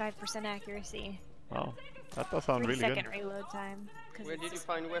 95% accuracy. Oh, that does sound really good. 3-second reload time. Where did you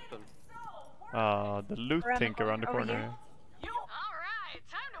find weapon? The loot Tink around the corner.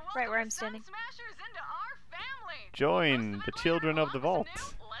 Right where I'm standing. Join the children of the vault.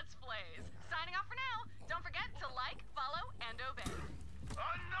 Let's Blaze. Signing off for now. Don't forget to like, follow, and obey.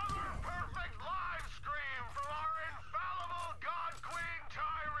 Another perfect live stream from our infallible God Queen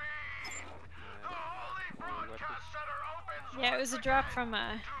Tyrene. The Holy Broadcast Center opens Yeah, it was a drop from to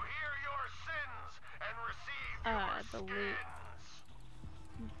hear your sins and receive your the loot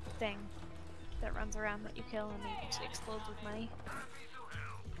thing. that runs around that you kill and he explodes with money.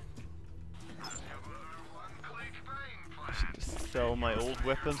 I should just sell my old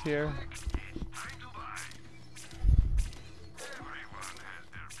weapons here.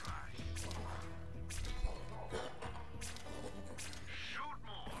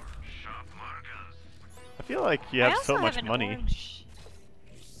 I feel like you have so much money.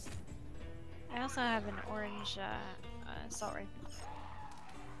 I also have an orange assault rifle.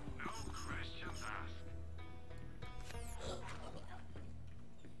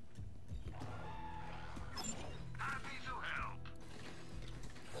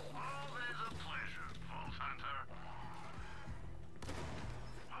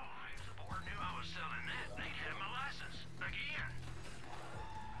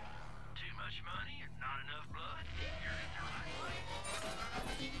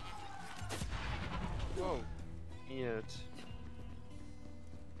 Whoa. Weird.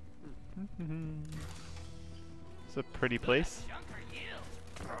 It's a pretty place.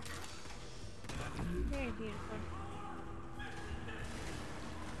 Very beautiful.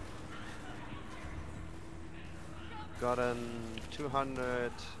 Got an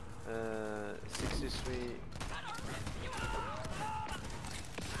 263.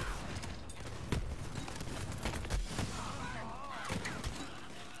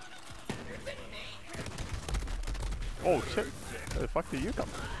 Oh shit! Where the fuck did you come?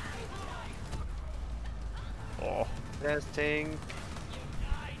 Oh. There's tank.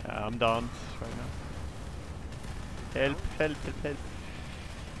 Yeah, I'm down right now. Help, help, help, help.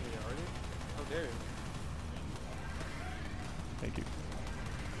 Are you? How dare you? Thank you.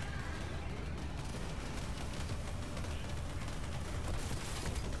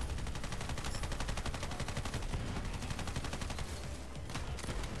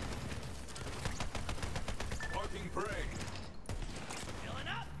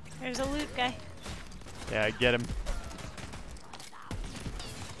 There's a loot guy. Yeah, get him.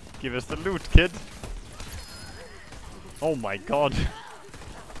 Give us the loot, kid. Oh my god.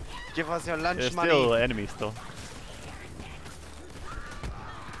 Give us your lunch There's money. still enemies still.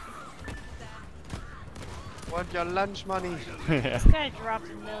 Want your lunch money? This guy dropped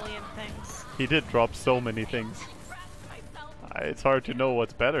a million things. He did drop so many things. It's hard to know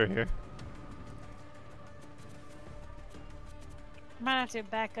what's better here. Might have to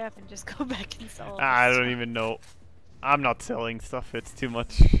back up and just go back and sell. I don't even know. I'm not selling stuff. It's too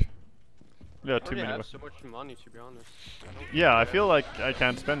much. Yeah, too many. I have so much money, to be honest. Yeah, I feel like I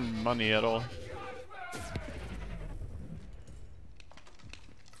can't spend money at all.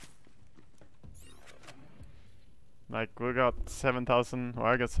 Like we got 7,000, or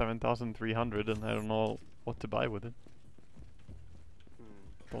I got 7,300, and I don't know what to buy with it.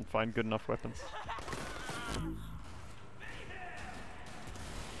 Don't find good enough weapons.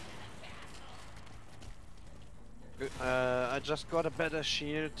 I just got a better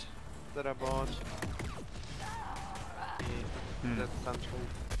shield that I bought. That's something.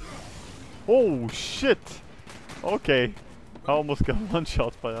 Oh shit! Okay, I almost got one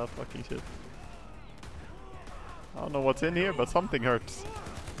shot by that fucking shit. I don't know what's in here, but something hurts.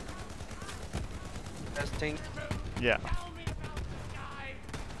 Testing. Yeah.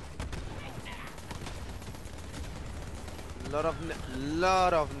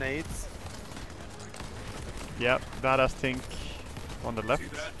 Lot of nades. Yeah, badass tank on the left.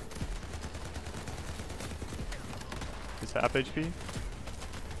 It's half HP.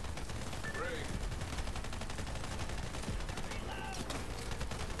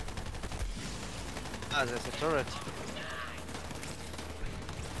 Ah, there's a turret.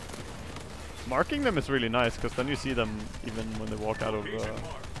 Marking them is really nice, because then you see them even when they walk out of vision. Some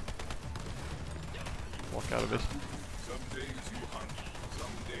days you hunt,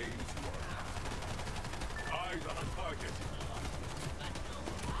 some days you are. Eyes on target.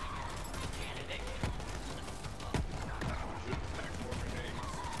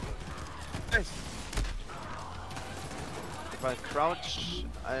 Nice. If I crouch,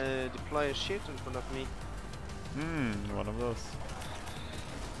 I deploy a shield in front of me. One of those.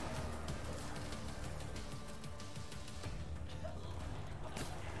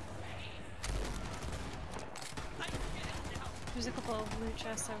 There's a couple of loot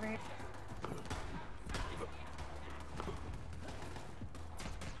chests over here.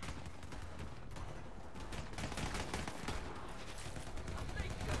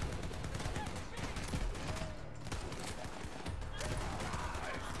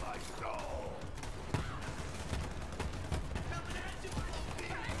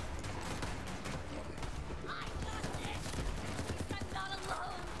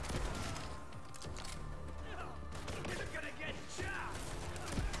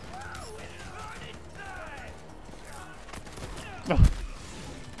 No.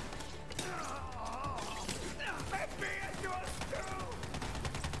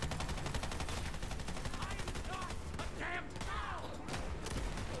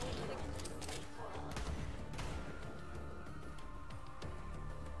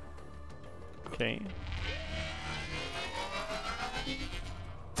 Okay.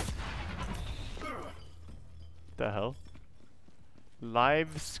 The hell?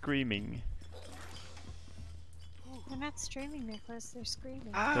 Live screaming. They're not streaming, Nicholas. They're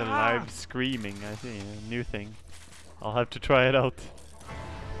screaming. The live screaming, I see. A new thing. I'll have to try it out.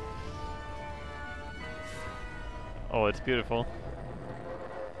 Oh, it's beautiful.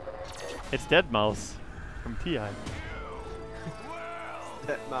 It's Deadmau5 from TI.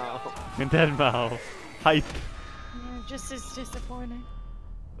 Deadmau5. Deadmau5. Hype. Yeah, just as disappointing.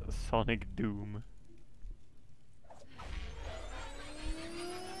 Sonic Doom.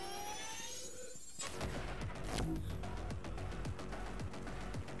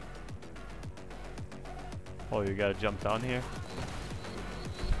 Oh, you gotta jump down here.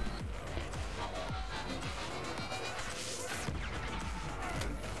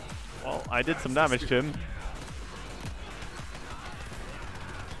 Well, I did some damage to him.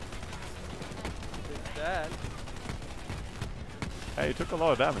 That. Yeah, he took a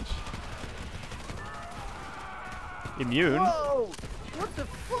lot of damage. Immune? Whoa! What the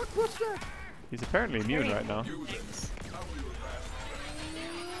fuck was that? He's apparently immune right now.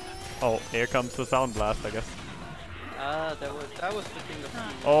 Oh, here comes the sound blast, I guess. Ah, that was the thing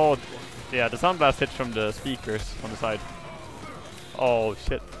that. Oh, yeah, the sound blast hits from the speakers on the side. Oh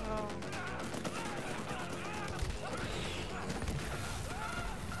shit.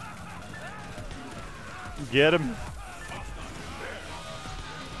 Get him.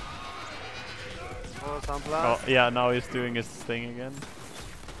 Oh, sound blast. Oh, yeah, now he's doing his thing again.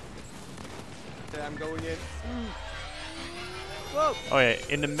 Okay, I'm going in. Whoa! Oh yeah,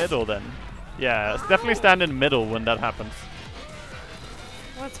 in the middle then. Yeah, definitely stand in the middle when that happens.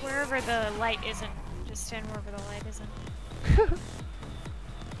 Well, it's wherever the light isn't. Just stand wherever the light isn't.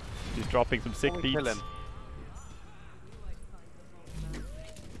 He's dropping some sick beats.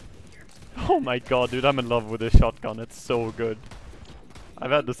 Oh my god, dude, I'm in love with this shotgun. It's so good.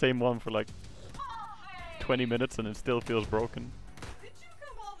 I've had the same one for like 20 minutes and it still feels broken.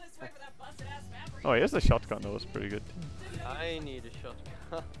 Oh, here's the shotgun. That was pretty good. I need a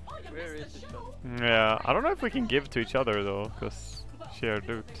shotgun. Where is the shotgun? Yeah, I don't know if we can give to each other though, because shared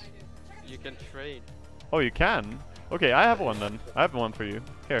loot. You can trade. Oh, you can? Okay, I have one then. I have one for you.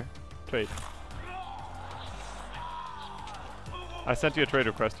 Here, trade. I sent you a trade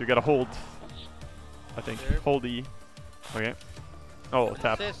request. You gotta hold. I think. There. Hold E. Okay. Oh,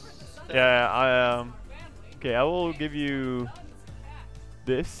 tap. This. Yeah, I okay, I will give you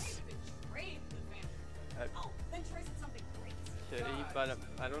this. Okay, but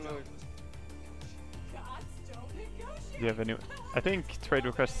I don't know. Do you have any? I think trade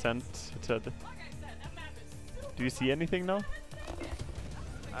request sent. It said. Do you see anything now?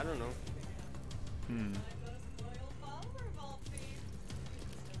 I don't know. Hmm.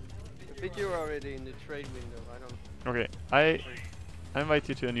 I think you're already in the trade window. I don't. Okay, I invite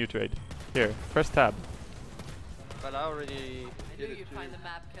you to a new trade. Here, press tab. But I already did it You'd too. find the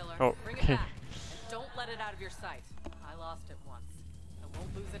map killer. Oh, Bring okay. it back. Don't let it out of your sight. I lost it once. I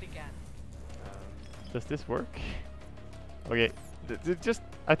won't lose it again. Does this work? Okay, just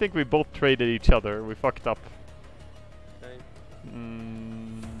I think we both traded each other. We fucked up. Okay.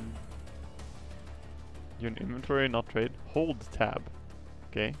 Your inventory, not trade. Hold tab.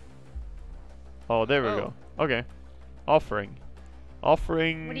 Okay. Oh, there we go. Okay. Offering.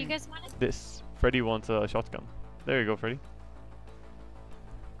 Offering. What do you guys want? This. Freddy wants a shotgun. There you go, Freddy.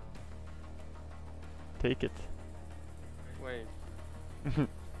 Take it. Wait.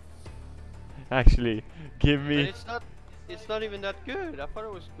 Actually, give But me. it's not even that good. I thought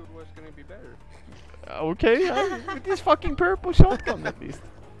it was gonna be better. Okay, with this fucking purple shotgun at least.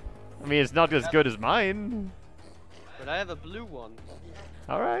 I mean, it's not as good as mine. But I have a blue one.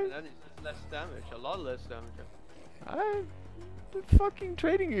 Alright. And that is less damage, a lot less damage. I'm fucking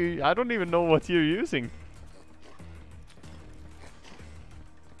trading you. I don't even know what you're using.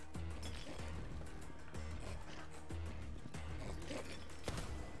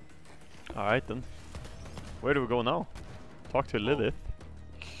 Alright then. Where do we go now? Talk to Lilith.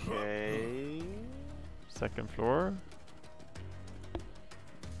 Okay. Second floor.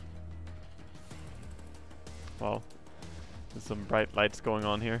 Wow. There's some bright lights going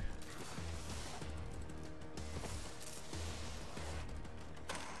on here.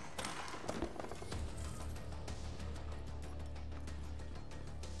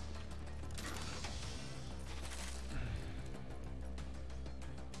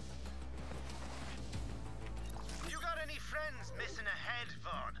 It's missing a head,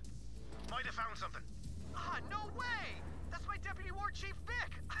 Vaughn. Might have found something. Ah, no way! That's my Deputy War Chief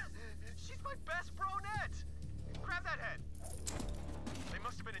Vic! She's my best bronette! Grab that head. They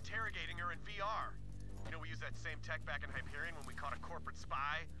must have been interrogating her in VR. You know, we used that same tech back in Hyperion when we caught a corporate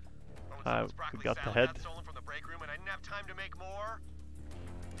spy. Or when someone's broccoli got the salad head. got stolen from the break room and I didn't have time to make more.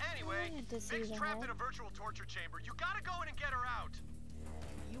 Anyway, Vic's trapped in a virtual torture chamber. You gotta go in and get her out.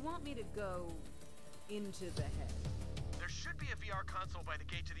 You want me to go into the head? There should be a VR console by the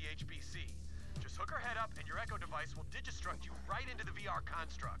gate to the HBC. Just hook her head up and your Echo device will digistruct you right into the VR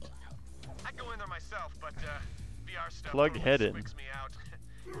construct. I'd go in there myself, but VR stuff Plug totally head in. squicks me out.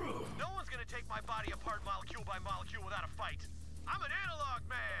 No one's gonna take my body apart molecule by molecule without a fight. I'm an analog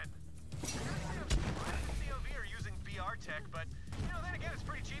man! COV are using VR tech, but you know, then again, it's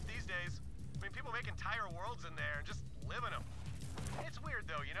pretty cheap these days. I mean, people make entire worlds in there and just live in them. It's weird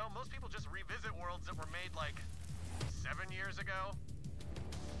though, you know, most people just revisit worlds that were made like 7 years ago.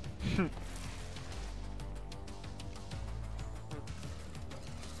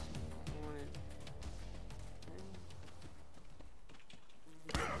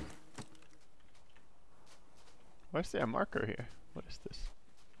 Why is there a marker here? What is this?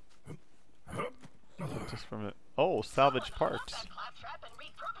 Just from it. Oh, salvage parts. Claptrap and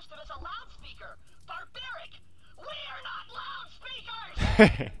repurposed it as a loudspeaker. Barbaric! We're not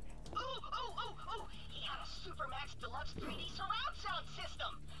loudspeakers! Ooh! He had a Supermax Deluxe 3D surround sound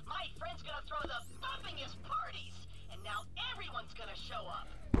system. My friend's gonna throw the bumpingest parties, and now everyone's gonna show up.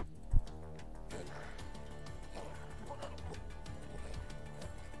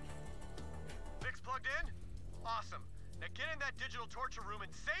 Vic's plugged in? Awesome. Now get in that digital torture room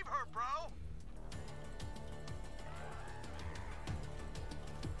and save her, bro!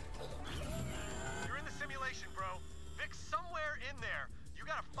 You're in the simulation, bro. Vic's somewhere in there. You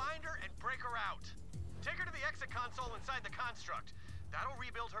gotta find her and break her out. Take her to the exit console inside the construct. That'll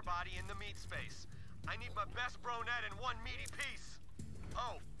rebuild her body in the meat space. I need my best bronette in one meaty piece.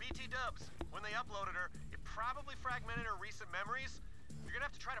 Oh, BT dubs. When they uploaded her, it probably fragmented her recent memories. You're gonna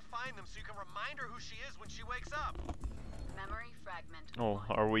have to try to find them so you can remind her who she is when she wakes up. Memory fragment. Oh,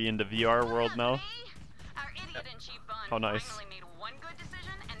 are we in the VR world now? Our idiot in Chief Bun How nice. finally made one good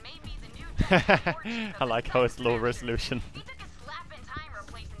decision and made me the new Deputy War Chief of I like the how it's low Section. resolution. He took a slap in time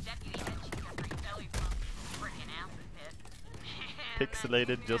replacing Deputy Head Chief after he belly from frickin' acid pit.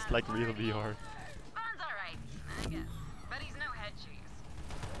 Pixelated just like real VR. Bun's alright, I guess. But he's no head cheese.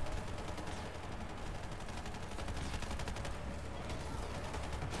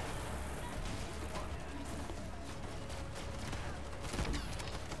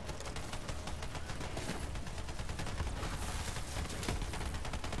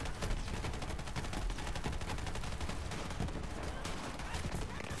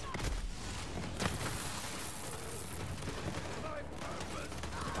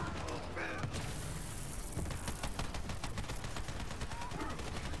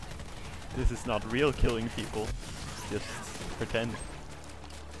 This is not real killing people. It's just pretend.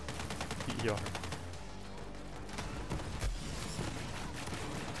 VR.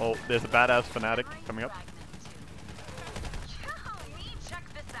 Oh, there's a badass fanatic coming up.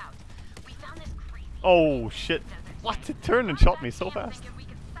 Oh shit! What? It turned and shot me so fast.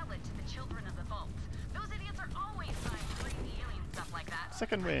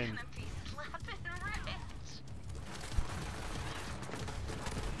 Second wind.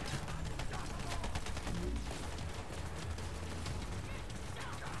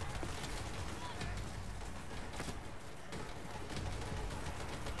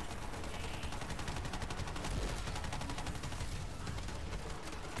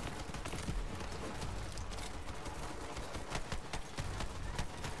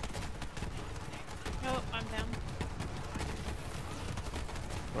 Oh, I'm down.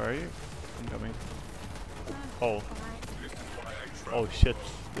 Where are you? I'm coming. Oh. Oh shit.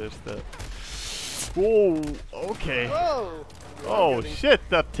 There's the... Whoa! Okay. Whoa! Oh shit,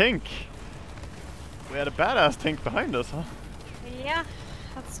 that tank! We had a badass tank behind us, huh? Yeah,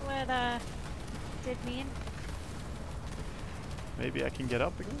 that's what did mean. Maybe I can get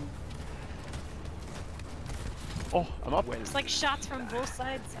up again? Oh, I'm up. It's like shots from both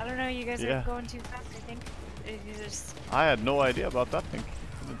sides. I don't know, you guys Yeah. are going too fast, I think. You just... I had no idea about that thing.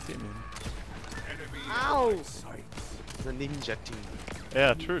 I didn't see anything. Ow! The ninja team.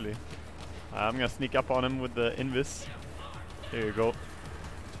 Yeah, truly. I'm gonna sneak up on him with the invis. Here you go.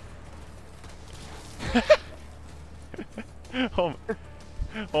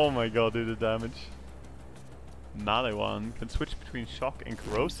 Oh my god, dude, the damage. Maliwan can switch between shock and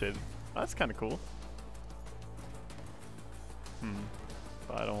corrosive. That's kinda cool.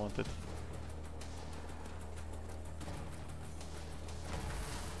 But I don't want it.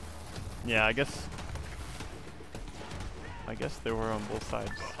 Yeah, I guess they were on both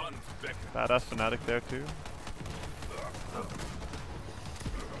sides. Badass fanatic there too.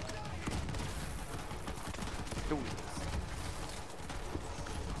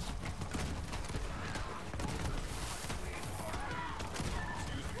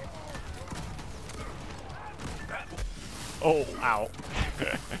 Oh, ow.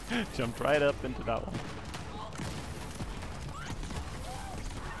 Jumped right up into that one.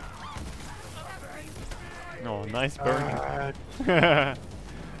 Oh, nice burn.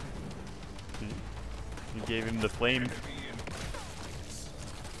 You gave him the flame.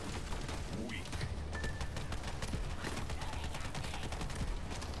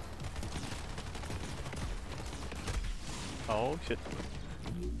 Oh shit.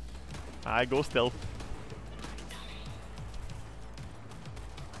 I go stealth.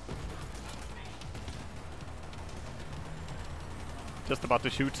 Just about to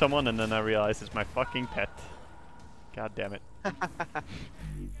shoot someone and then I realize it's my fucking pet. God damn it.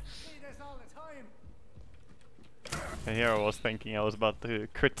 And here I was thinking I was about to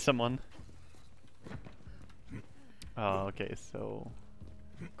crit someone. Oh, okay, so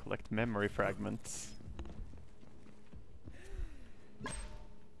collect memory fragments.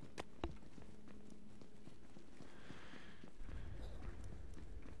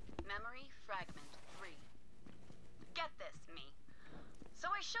 Memory fragment 3. Get this, me. So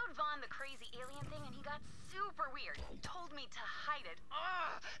I showed Vaughn the crazy alien thing and he got super weird. He told me to hide it.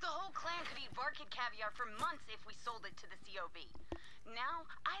 Ugh! The whole clan could eat Varkid caviar for months if we sold it to the COV. Now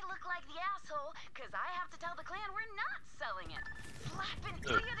I look like the asshole because I have to tell the clan we're not selling it. Flappin'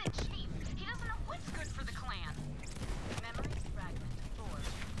 idioted chief. He doesn't know what's good for the clan. Memory fragment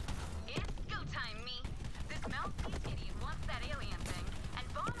 4. It's go time, me. This mouthpiece idiot wants that alien thing and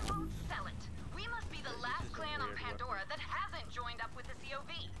Vaughn won't sell it. We must be the last clan on Pandora that hasn't joined up with the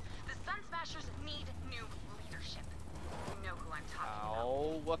COV. The Sun Smashers need new leadership. You know who I'm talking about.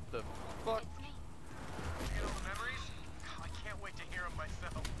 Oh, what the fuck? It's me. You know the memories? Oh, I can't wait to hear them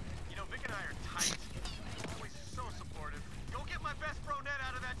myself. You know, Vic and I are tight. Always so supportive. Go get my best bro net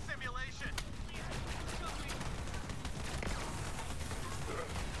out of that simulation.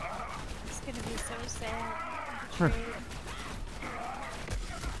 It's gonna be so sad.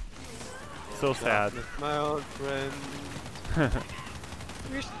 So sad. My old friend.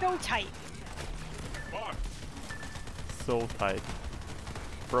 You're so tight. So tight.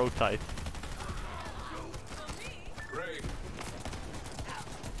 Bro tight.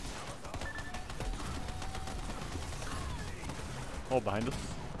 Oh, behind us.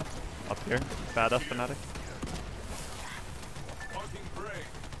 Up here. Badass fanatic.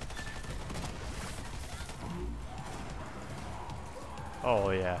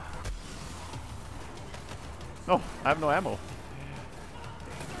 Oh yeah. Oh, I have no ammo.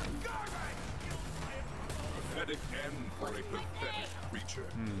 Pathetic end for a pathetic creature.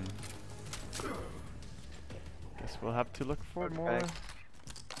 Guess we'll have to look for more.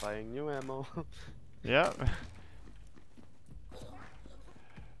 Buying new ammo. Yeah.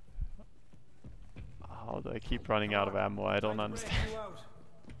 How do I keep running out of ammo? I don't understand. No!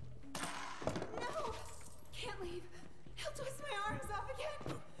 Can't leave. He'll twist my arms off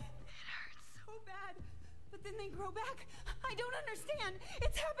again. It hurts so bad. But then they grow back. I don't understand.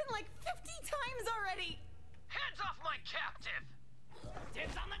 It's happened like 50 times already. Hands off my captive!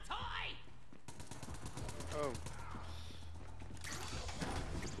 Dibs on the toy! Oh.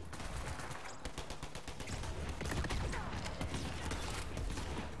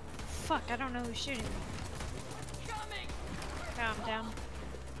 Fuck, I don't know who's shooting me. Calm down.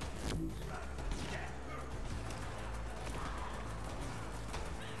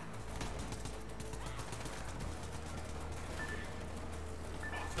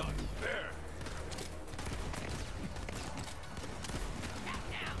 Done there.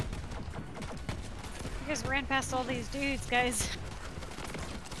 You guys ran past all these dudes, guys.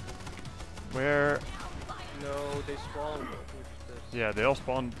 Where? No, they spawned. Yeah, they all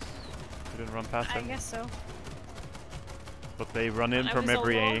spawned. We didn't run past them. I guess so. But they run in I from was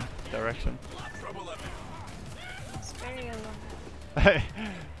every alone. direction. It's very alone.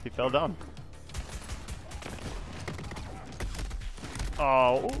 He fell down.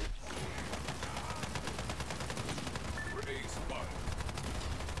 Oh.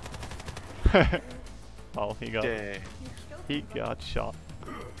 Oh, he got shot.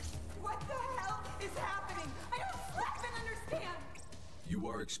 What the hell is happening? I don't flippin' understand. You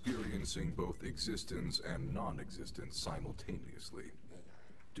are experiencing both existence and non-existence simultaneously.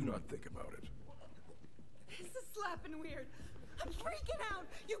 Do not think about it. This is slapping weird. I'm freaking out.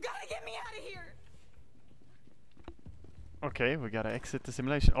 You gotta get me out of here. Okay, we gotta exit the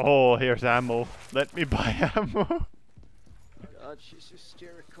simulation. Oh, here's ammo. Let me buy ammo. God, she's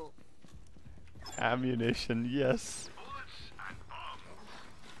hysterical. Ammunition, yes.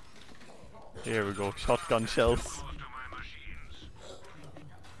 Here we go, shotgun shells.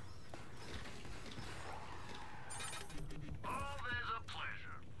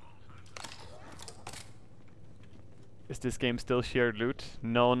 Is this game still shared loot?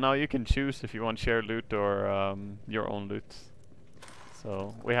 No, now you can choose if you want shared loot or your own loot.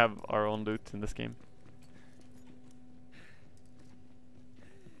 So we have our own loot in this game.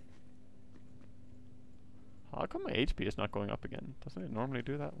 How come my HP is not going up again? Doesn't it normally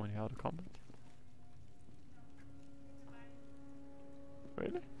do that when you're out of combat?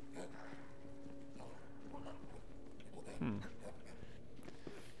 Really?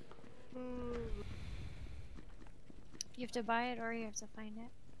 You have to buy it or you have to find it.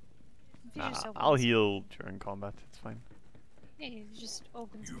 If you just open I'll this- heal during combat, it's fine. Yeah, you just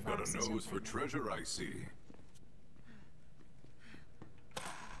open some You've got a boxes nose and for find it. treasure, I see.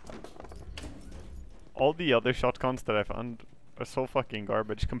 All the other shotguns that I found are so fucking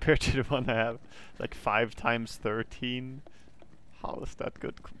garbage compared to the one I have. Like 5 times 13. How is that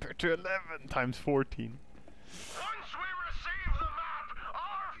good compared to 11 times 14? Once we receive the map,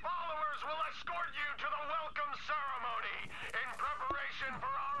 our followers will escort you to the welcome ceremony. In preparation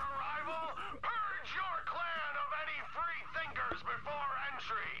for our arrival, purge your clan of any free thinkers before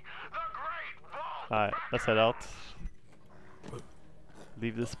entry. The Great Vault. Alright, let's head out.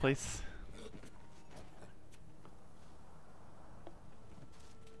 Leave this place.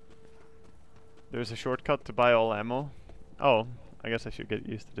 There's a shortcut to buy all ammo. Oh, I guess I should get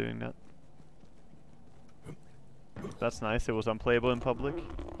used to doing that. That's nice, it was unplayable in public.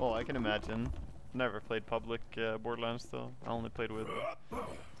 Oh, I can imagine. Never played public Borderlands though. I only played with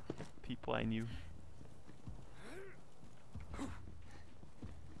people I knew.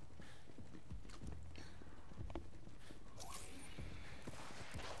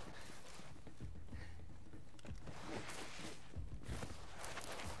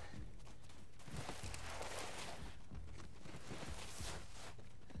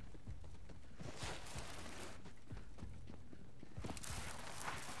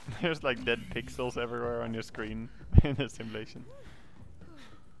 There's like dead pixels everywhere on your screen in the simulation.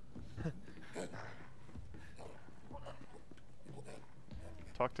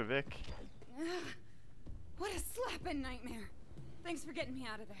 Talk to Vic. What a slapping nightmare. Thanks for getting me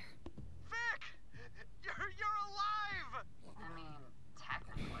out of there. Vic! You're alive! I mean,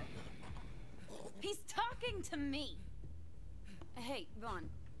 technically. He's talking to me. Hey, Vaughn.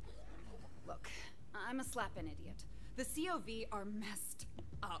 Look, I'm a slapping idiot. The COV are messed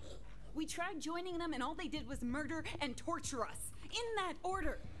up. We tried joining them and all they did was murder and torture us. In that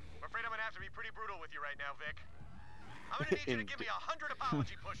order. I'm afraid I'm gonna have to be pretty brutal with you right now, Vic. I'm gonna need you to give me 100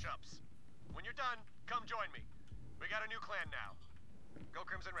 apology push-ups. When you're done, come join me. We got a new clan now. Go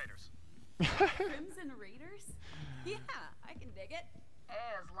Crimson Raiders. Crimson Raiders? Yeah, I can dig it. Hey,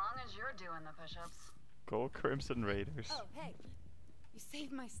 as long as you're doing the push-ups. Go Crimson Raiders. Oh, hey. You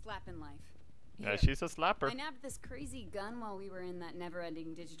saved my slapping life. Yeah, she's a slapper. I nabbed this crazy gun while we were in that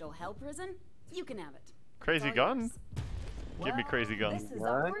never-ending digital hell prison. You can have it. Crazy It's all gun? yours. Give me crazy gun. This is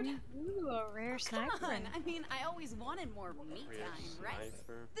awkward. Ooh, a rare sniper. Come on, I mean, I always wanted more me time, right?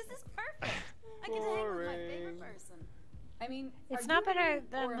 This is perfect. I get to hang with my favorite person. I mean, It's are not you better you,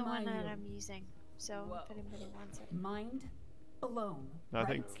 than or the am one I that you? I'm using. So if anybody wants it. Mind alone. I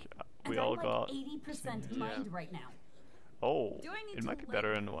think we all got. 80% mind right now. Oh, Do I need it to, might be like,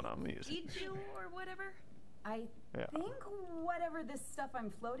 better than the one I'm using. Feed you or whatever? I Yeah. think whatever this stuff I'm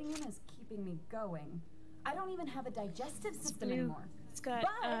floating in is keeping me going. I don't even have a digestive system blue. anymore. It's got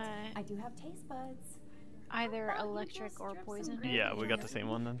But I do have taste buds. either How about you electric just or drip some poison. gravy Yeah, we got on the it? same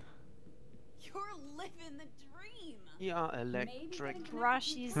one then. You're living the dream. Yeah, Maybe electric. getting connected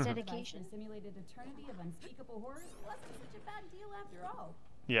Rashi's to a device dedication. for a simulated eternity of unspeakable horrors wasn't such a bad deal after all.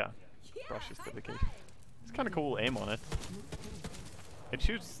 Yeah, Yeah, Rush's high dedication. five. It's kind of cool aim on it. It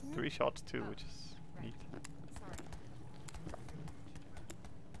shoots 3 shots too, which is neat.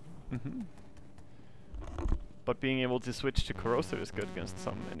 But being able to switch to corrosive is good against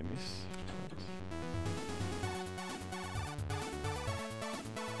some enemies.